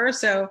November,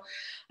 so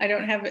I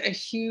don't have a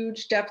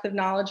huge depth of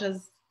knowledge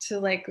as to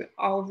like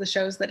all of the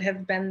shows that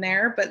have been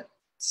there, but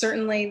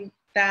certainly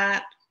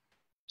that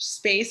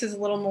space is a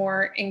little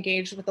more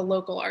engaged with the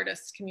local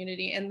artists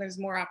community, and there's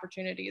more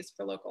opportunities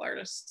for local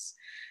artists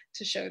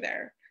to show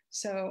there.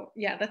 So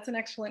yeah, that's an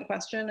excellent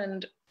question,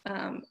 and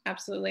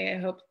absolutely, I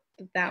hope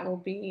that will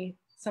be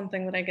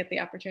something that I get the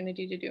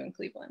opportunity to do in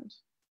Cleveland.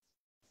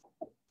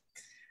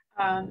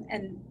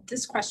 And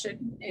this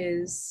question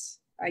is,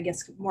 I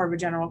guess, more of a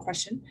general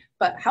question,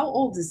 but how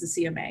old is the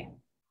CMA? I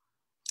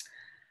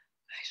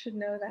should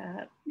know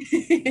that.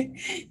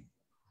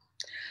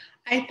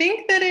 I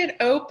think that it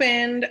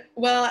opened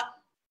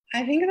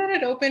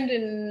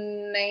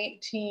in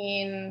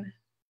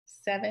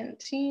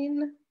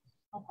 1917.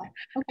 Okay.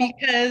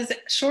 Because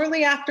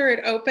shortly after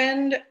it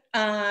opened,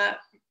 and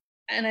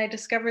I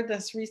discovered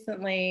this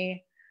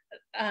recently,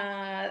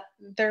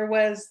 there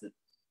was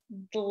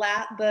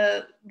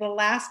the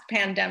last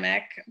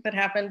pandemic that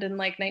happened in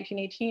like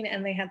 1918,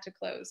 and they had to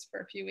close for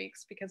a few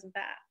weeks because of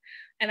that.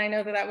 And I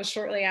know that was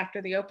shortly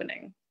after the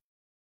opening.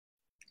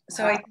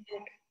 So I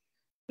think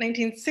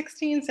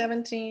 1916,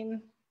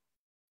 17,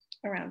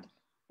 around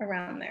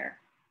there.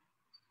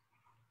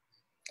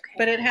 Okay.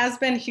 But it has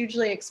been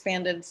hugely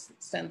expanded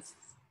since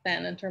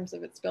then in terms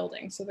of its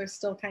building. So there's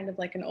still kind of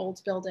like an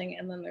old building,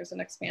 and then there's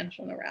an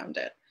expansion around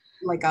it.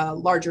 Like a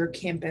larger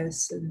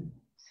campus and...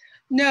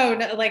 No,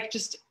 like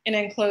just an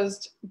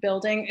enclosed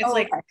building. It's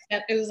okay.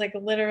 It was like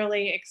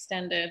literally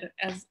extended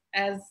as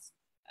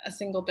a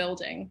single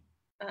building.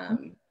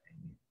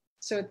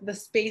 So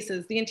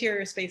the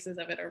interior spaces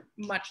of it are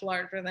much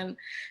larger than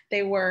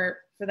they were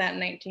for that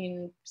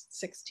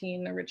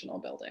 1916 original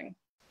building.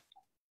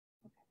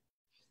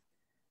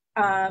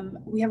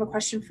 We have a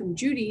question from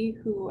Judy,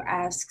 who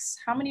asks,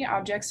 how many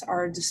objects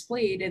are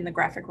displayed in the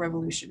Graphic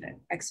Revolution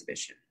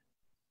exhibition?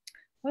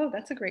 Oh,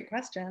 that's a great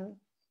question.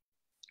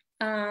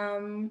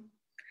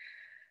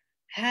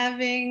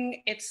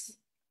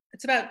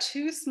 It's about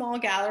 2 small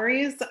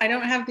galleries. I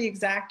don't have the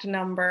exact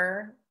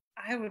number.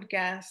 I would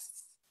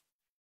guess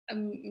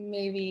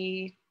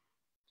maybe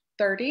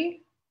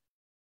 30,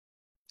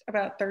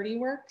 about 30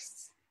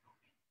 works.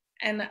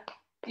 And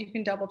you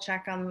can double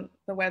check on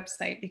the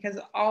website, because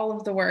all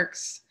of the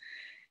works,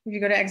 if you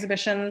go to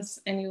exhibitions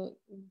and you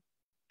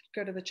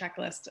go to the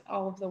checklist,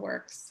 all of the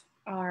works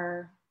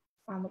are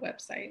on the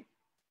website.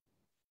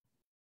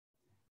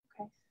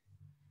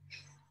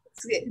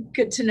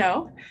 Good to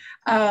know.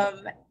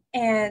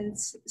 And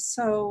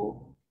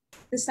so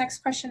this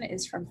next question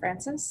is from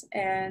Francis.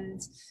 And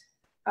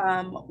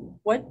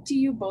what do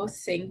you both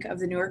think of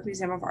the Newark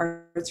Museum of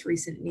Art's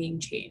recent name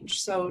change?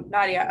 So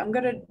Nadiah, I'm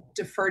going to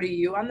defer to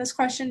you on this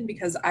question,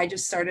 because I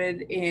just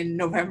started in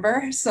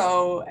November.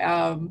 So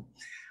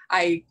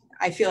I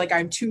feel like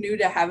I'm too new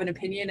to have an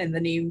opinion, and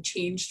the name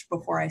changed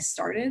before I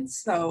started.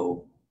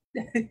 So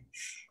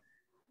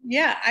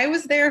yeah, I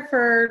was there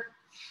for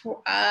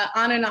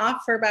on and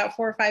off for about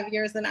 4 or 5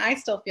 years, and I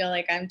still feel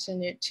like I'm too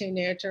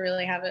new to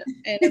really have an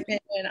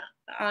opinion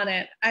on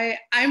it.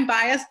 I'm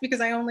biased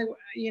because I only,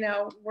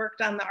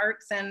 worked on the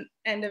arts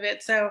end of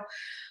it, so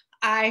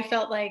I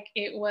felt like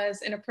it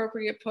was an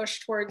appropriate push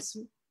towards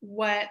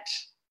what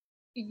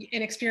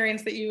an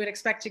experience that you would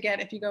expect to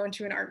get if you go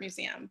into an art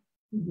museum,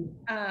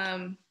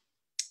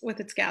 with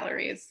its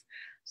galleries.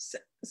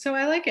 So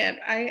I like it.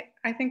 I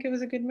think it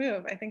was a good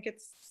move. I think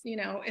it's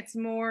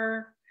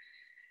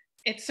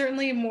it's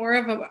certainly more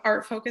of an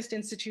art-focused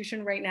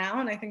institution right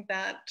now, and I think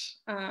that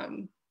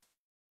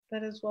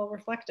that is well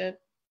reflected.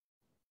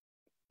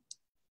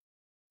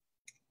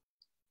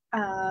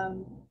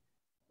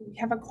 We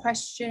have a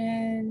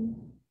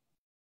question.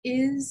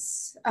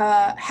 Has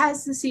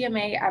the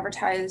CMA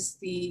advertised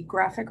the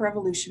Graphic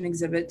Revolution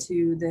exhibit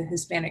to the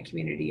Hispanic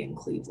community in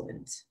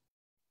Cleveland?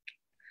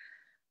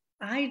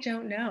 I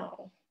don't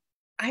know.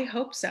 I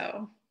hope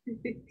so.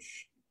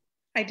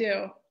 I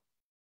do.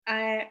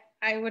 I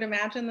would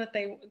imagine that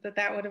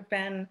that would have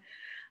been,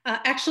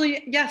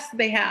 actually, yes,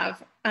 they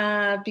have,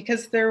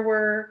 because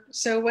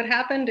so what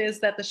happened is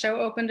that the show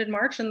opened in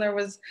March and there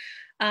was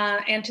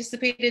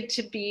anticipated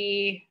to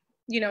be,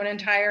 an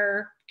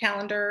entire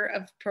calendar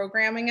of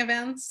programming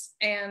events.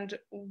 And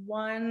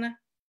one,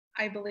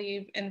 I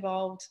believe,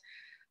 involved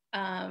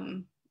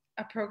a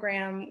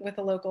program with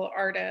a local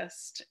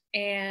artist.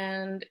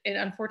 And it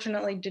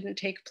unfortunately didn't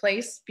take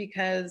place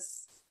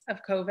because of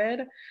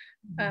COVID.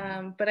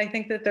 But I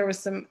think that there was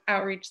some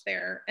outreach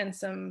there and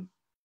some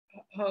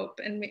hope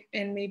and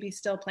maybe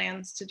still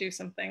plans to do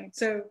something.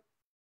 So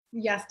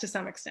yes, to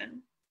some extent.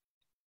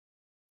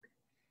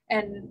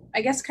 And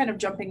I guess kind of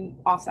jumping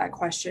off that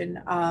question,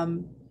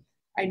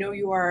 I know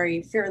you are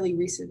a fairly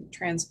recent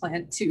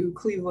transplant to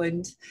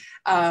Cleveland,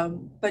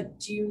 but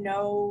do you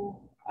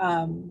know,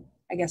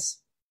 I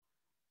guess,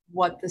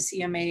 what the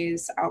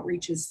CMA's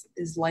outreach is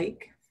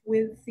like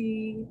with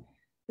the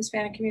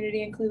Hispanic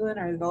community in Cleveland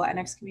or the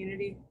Latinx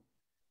community?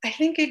 I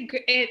think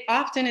it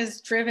often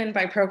is driven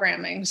by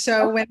programming.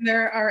 So when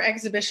there are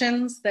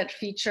exhibitions that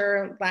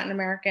feature Latin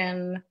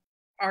American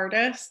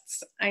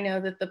artists, I know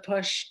that the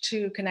push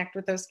to connect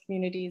with those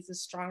communities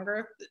is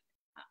stronger,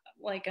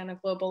 like on a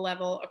global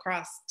level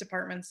across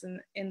departments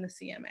in the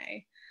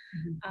CMA.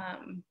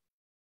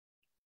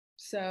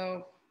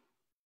 So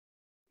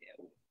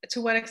to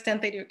what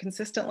extent they do it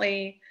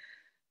consistently,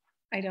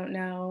 I don't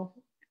know.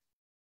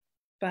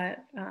 But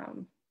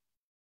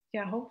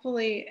yeah,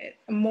 hopefully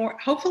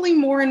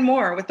more and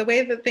more with the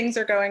way that things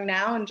are going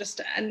now, and just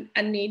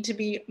a need to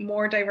be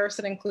more diverse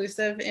and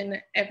inclusive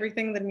in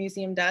everything the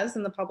museum does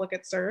and the public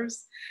it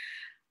serves.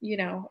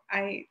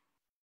 I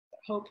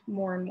hope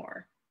more and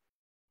more,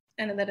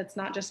 and that it's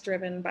not just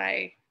driven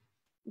by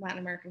Latin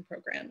American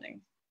programming.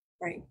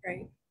 Right.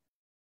 Okay.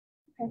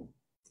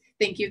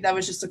 Thank you. That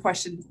was just a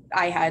question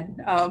I had.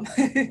 Yeah,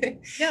 that's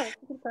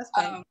a good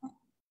question.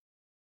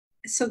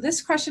 So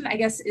this question, I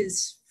guess,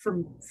 is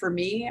for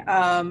me.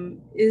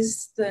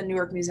 Is the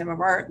Newark Museum of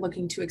Art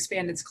looking to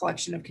expand its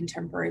collection of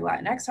contemporary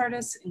Latinx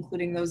artists,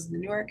 including those in the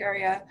Newark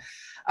area?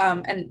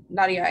 And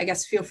Nadiah, I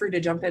guess feel free to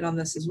jump in on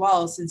this as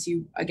well, since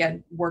you,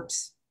 again, worked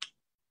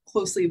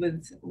closely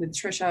with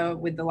Trisha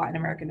with the Latin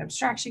American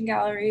Abstraction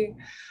Gallery.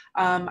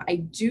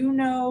 I do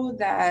know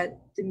that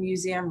the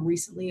museum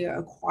recently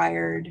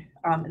acquired,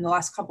 in the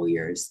last couple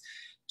years,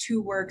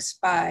 2 works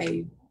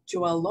by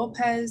Joel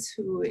Lopez,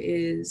 who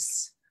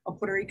is a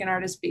Puerto Rican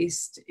artist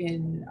based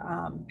in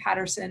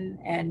Patterson,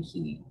 and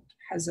he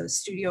has a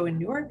studio in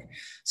Newark.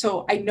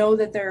 So I know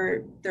that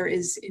there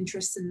is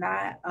interest in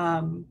that,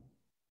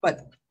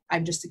 but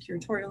I'm just a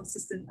curatorial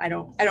assistant. I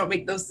don't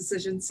make those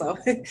decisions. So,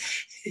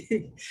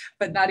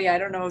 but Nadiah, I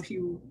don't know if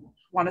you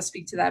want to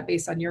speak to that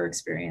based on your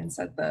experience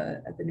at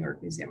the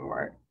Newark Museum of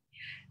Art.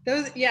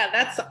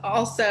 That's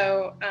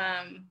also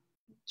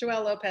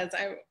Joel Lopez.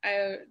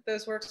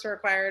 Those works were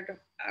acquired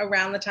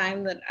around the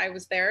time that I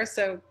was there,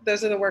 so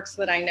those are the works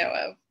that I know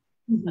of.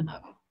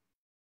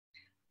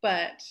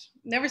 But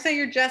never say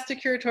you're just a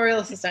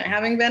curatorial assistant.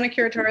 Having been a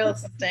curatorial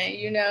assistant,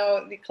 you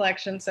know the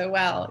collection so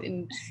well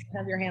and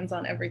have your hands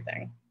on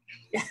everything.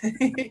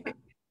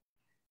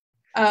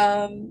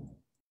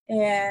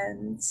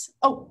 And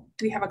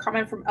we have a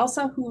comment from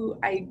Elsa, who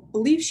I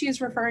believe she is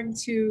referring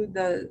to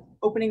the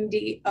opening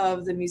date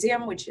of the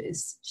museum, which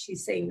is,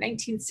 she's saying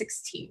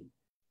 1916.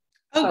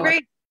 Oh, so,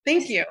 great.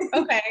 Thank you.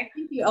 Okay.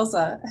 Thank you,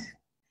 Elsa.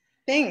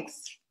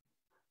 Thanks.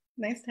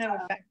 Nice to have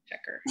a fact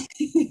checker.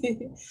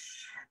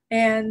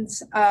 And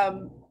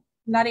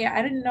Nadiah,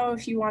 I didn't know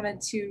if you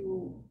wanted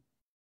to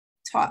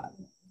talk.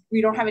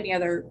 We don't have any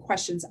other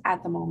questions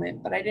at the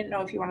moment, but I didn't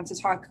know if you wanted to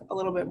talk a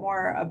little bit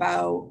more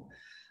about,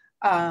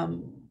 I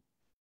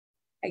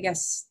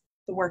guess,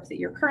 the work that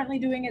you're currently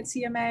doing at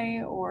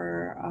CMA,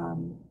 or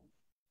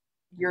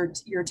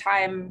your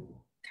time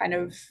kind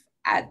of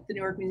at the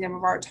Newark Museum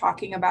of Art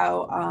talking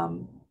about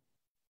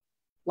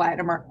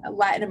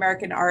Latin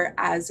American art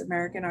as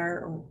American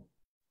art, or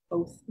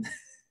both.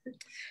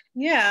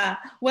 Yeah,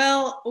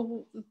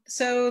 well,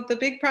 so the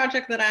big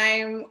project that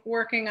I'm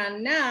working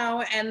on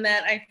now, and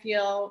that I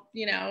feel,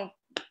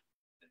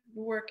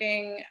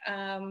 working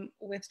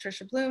with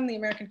Trisha Bloom, the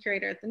American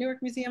curator at the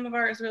Newark Museum of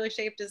Art, is really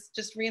shaped, is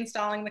just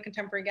reinstalling the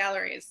contemporary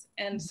galleries.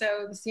 And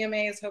so the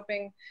CMA is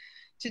hoping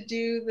to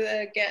do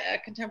a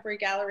contemporary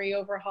gallery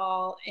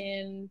overhaul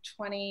in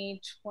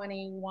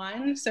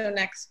 2021, so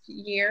next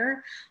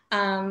year.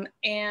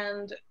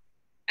 And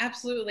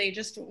absolutely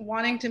just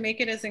wanting to make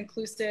it as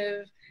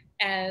inclusive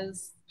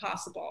as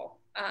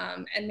possible,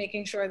 and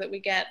making sure that we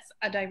get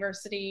a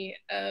diversity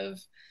of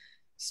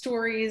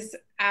stories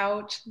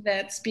out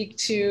that speak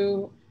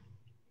to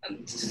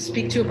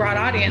a broad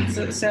audience.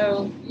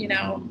 So,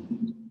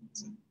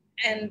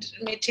 and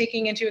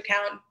taking into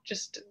account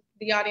just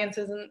the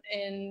audiences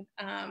in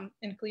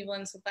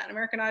Cleveland, so Latin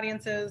American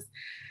audiences,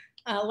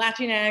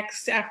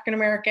 Latinx, African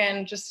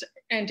American, just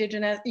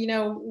indigenous, you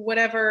know,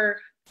 whatever,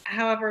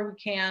 however we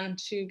can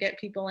to get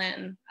people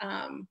in.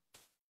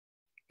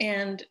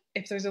 And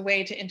if there's a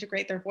way to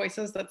integrate their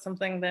voices, that's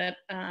something that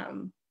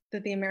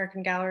that the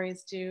American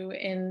galleries do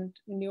in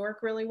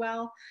Newark really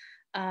well.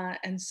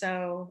 And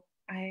so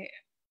I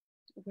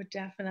would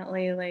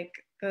definitely like,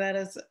 that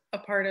is a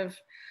part of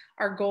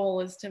our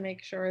goal, is to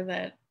make sure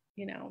that,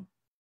 you know,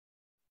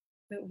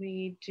 that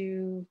we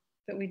do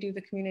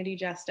the community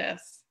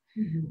justice,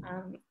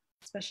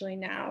 especially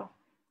now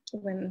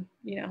when,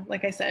 you know,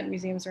 like I said,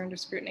 museums are under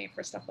scrutiny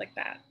for stuff like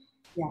that.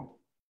 Yeah.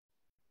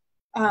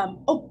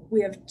 Oh,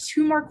 we have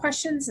 2 more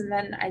questions, and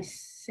then I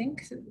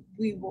think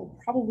we will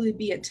probably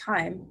be at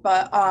time.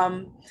 But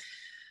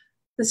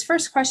this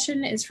first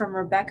question is from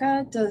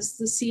Rebecca. Does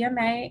the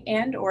CMA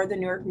and/or the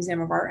Newark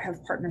Museum of Art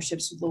have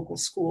partnerships with local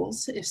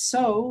schools? If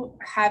so,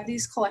 have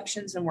these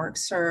collections and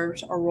works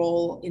served a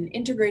role in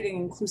integrating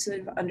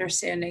inclusive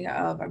understanding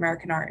of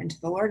American art into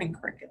the learning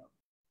curriculum?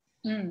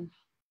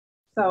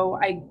 So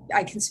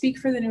I can speak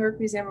for the Newark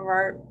Museum of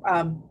Art.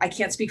 I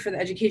can't speak for the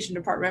education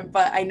department,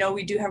 but I know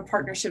we do have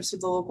partnerships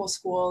with the local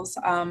schools.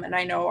 And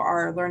I know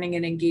our learning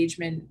and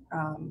engagement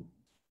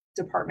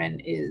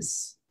department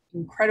is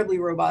incredibly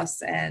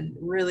robust and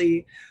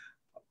really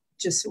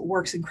just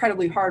works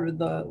incredibly hard with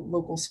the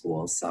local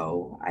schools.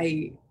 So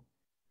I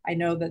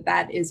know that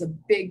that is a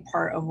big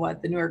part of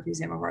what the Newark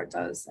Museum of Art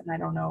does. And I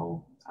don't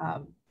know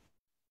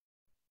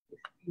if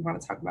you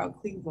want to talk about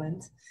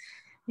Cleveland.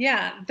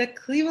 Yeah, the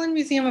Cleveland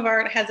Museum of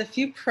Art has a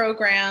few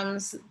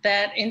programs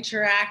that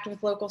interact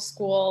with local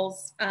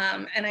schools.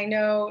 And I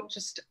know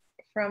just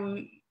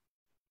from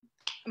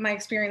my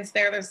experience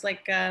there's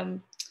like a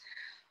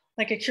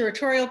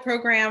curatorial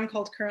program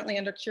called Currently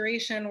Under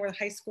Curation, where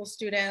high school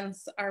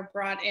students are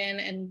brought in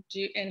and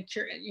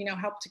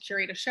help to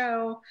curate a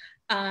show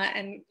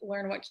and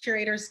learn what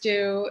curators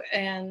do,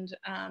 and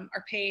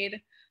are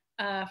paid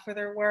for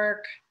their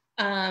work.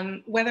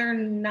 Whether or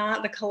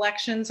not the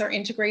collections are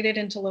integrated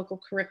into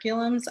local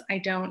curriculums, I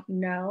don't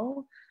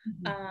know.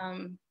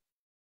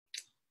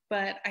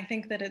 But I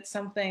think that it's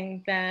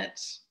something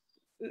that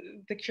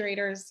the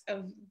curators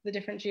of the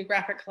different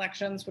geographic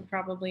collections would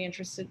probably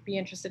be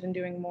interested in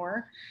doing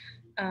more.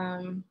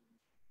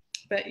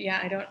 But yeah,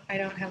 I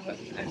don't have a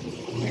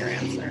clear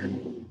answer.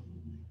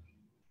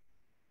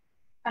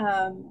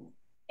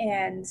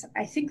 And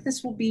I think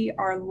this will be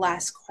our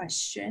last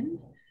question.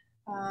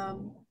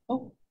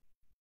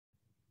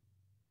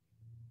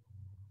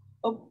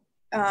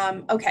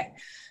 Okay,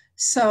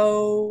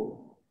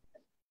 so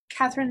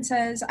Catherine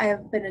says, I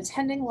have been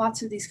attending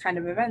lots of these kind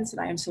of events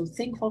and I am so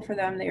thankful for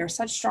them. They are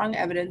such strong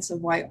evidence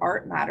of why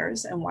art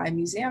matters and why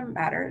museums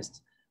matter,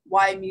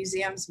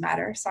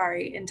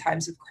 in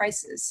times of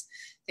crisis.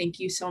 Thank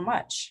you so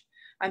much.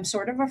 I'm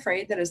sort of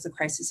afraid that as the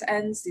crisis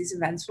ends, these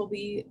events will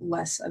be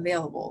less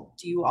available.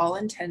 Do you all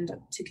intend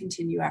to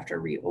continue after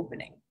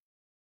reopening?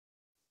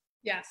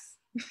 Yes.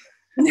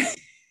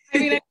 I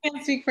mean, I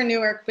can't speak for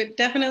Newark, but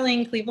definitely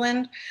in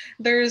Cleveland,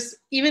 there's,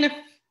 even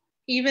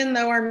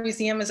though our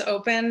museum is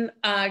open,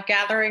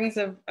 gatherings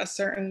of a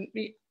certain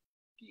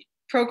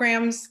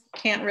programs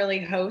can't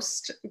really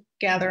host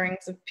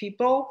gatherings of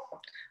people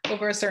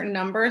over a certain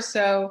number.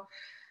 So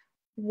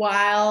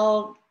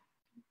while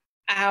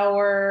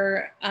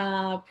our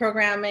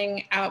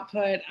programming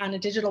output on a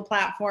digital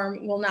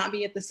platform will not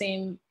be at the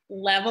same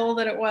level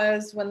that it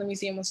was when the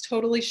museum was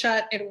totally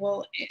shut, it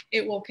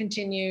will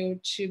continue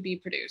to be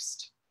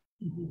produced.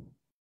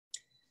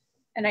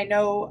 And I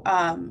know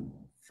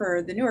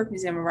for the Newark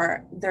Museum of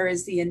Art, there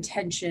is the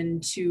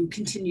intention to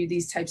continue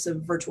these types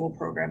of virtual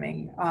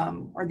programming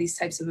or these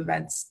types of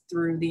events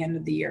through the end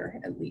of the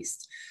year, at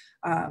least.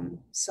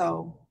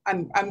 So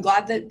I'm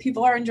glad that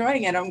people are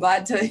enjoying it. I'm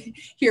glad to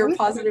hear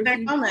positive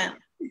comment.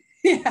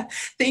 Yeah,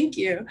 thank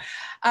you.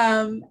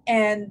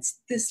 And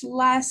this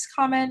last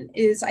comment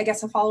is, I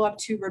guess, a follow-up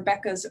to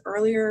Rebecca's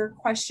earlier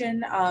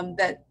question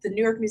that the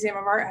Newark Museum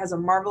of Art has a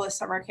marvelous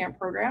summer camp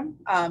program.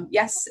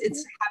 Yes,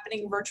 it's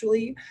happening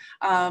virtually.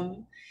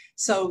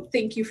 So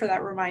thank you for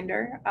that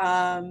reminder.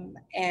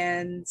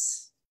 And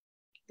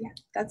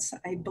yeah,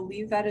 I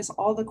believe that is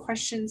all the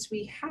questions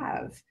we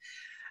have.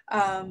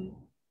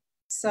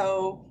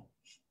 So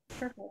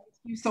perfect.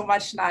 Thank you so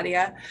much,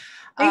 Nadiah.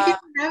 Thank you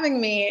for having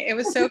me. It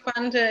was so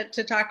fun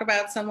to talk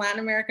about some Latin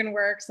American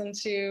works and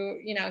to,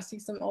 see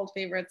some old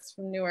favorites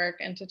from Newark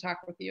and to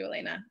talk with you,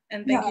 Elena.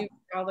 And thank you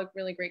for all the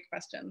really great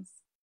questions.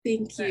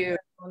 Thank you.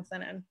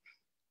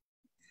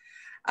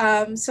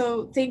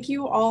 So thank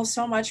you all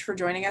so much for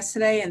joining us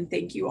today, and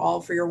thank you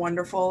all for your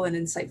wonderful and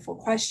insightful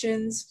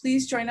questions.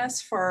 Please join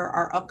us for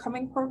our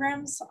upcoming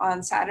programs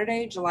on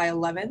Saturday, July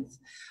 11th.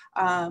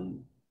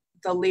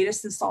 The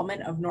latest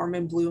installment of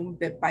Norman Bloom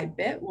Bit by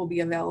Bit will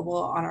be available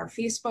on our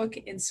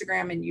Facebook,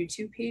 Instagram, and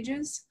YouTube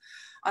pages.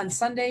 On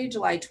Sunday,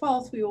 July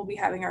 12th, we will be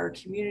having our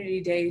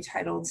community day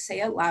titled Say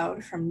It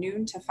Loud from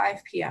noon to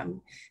 5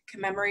 p.m.,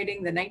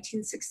 commemorating the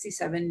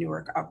 1967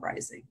 Newark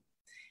Uprising.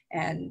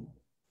 And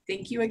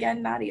thank you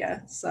again,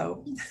 Nadiah.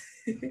 So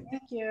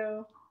thank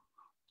you.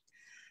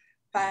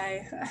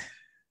 bye.